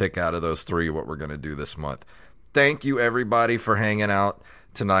can go pick out of those 3 what we're going to do this month. Thank you, everybody, for hanging out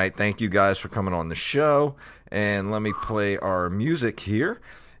tonight. Thank you guys for coming on the show. And let me play our music here.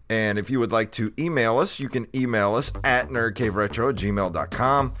 And if you would like to email us, you can email us at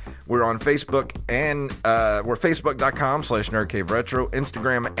nerdcaveretro@gmail.com. We're on Facebook, and we're facebook.com/nerdcaveretro,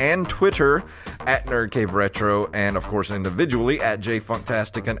 Instagram and Twitter at nerdcaveretro, and of course individually at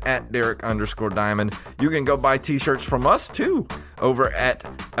jfunktastic and at Derek_Diamond. You can go buy t-shirts from us too over at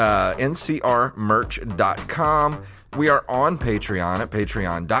ncrmerch.com. We are on Patreon at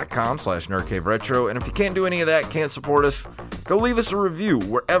patreon.com/nerdcaveretro. And if you can't do any of that, can't support us, go leave us a review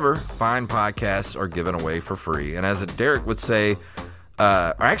wherever fine podcasts are given away for free. And as Derek would say,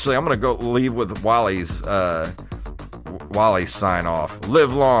 or actually, I'm going to go leave with Wally's sign off.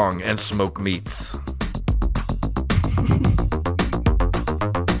 Live long and smoke meats.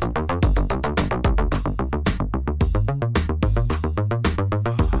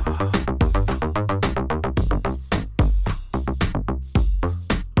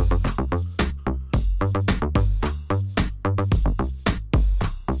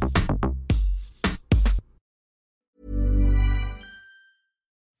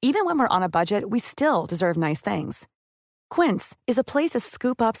 Even when we're on a budget, we still deserve nice things. Quince is a place to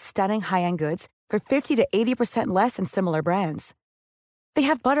scoop up stunning high-end goods for 50 to 80% less than similar brands. They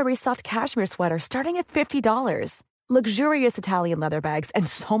have buttery soft cashmere sweaters starting at $50, luxurious Italian leather bags, and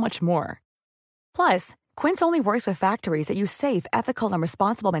so much more. Plus, Quince only works with factories that use safe, ethical, and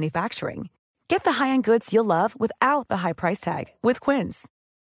responsible manufacturing. Get the high-end goods you'll love without the high price tag with Quince.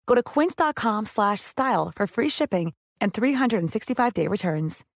 Go to quince.com/style for free shipping and 365-day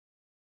returns.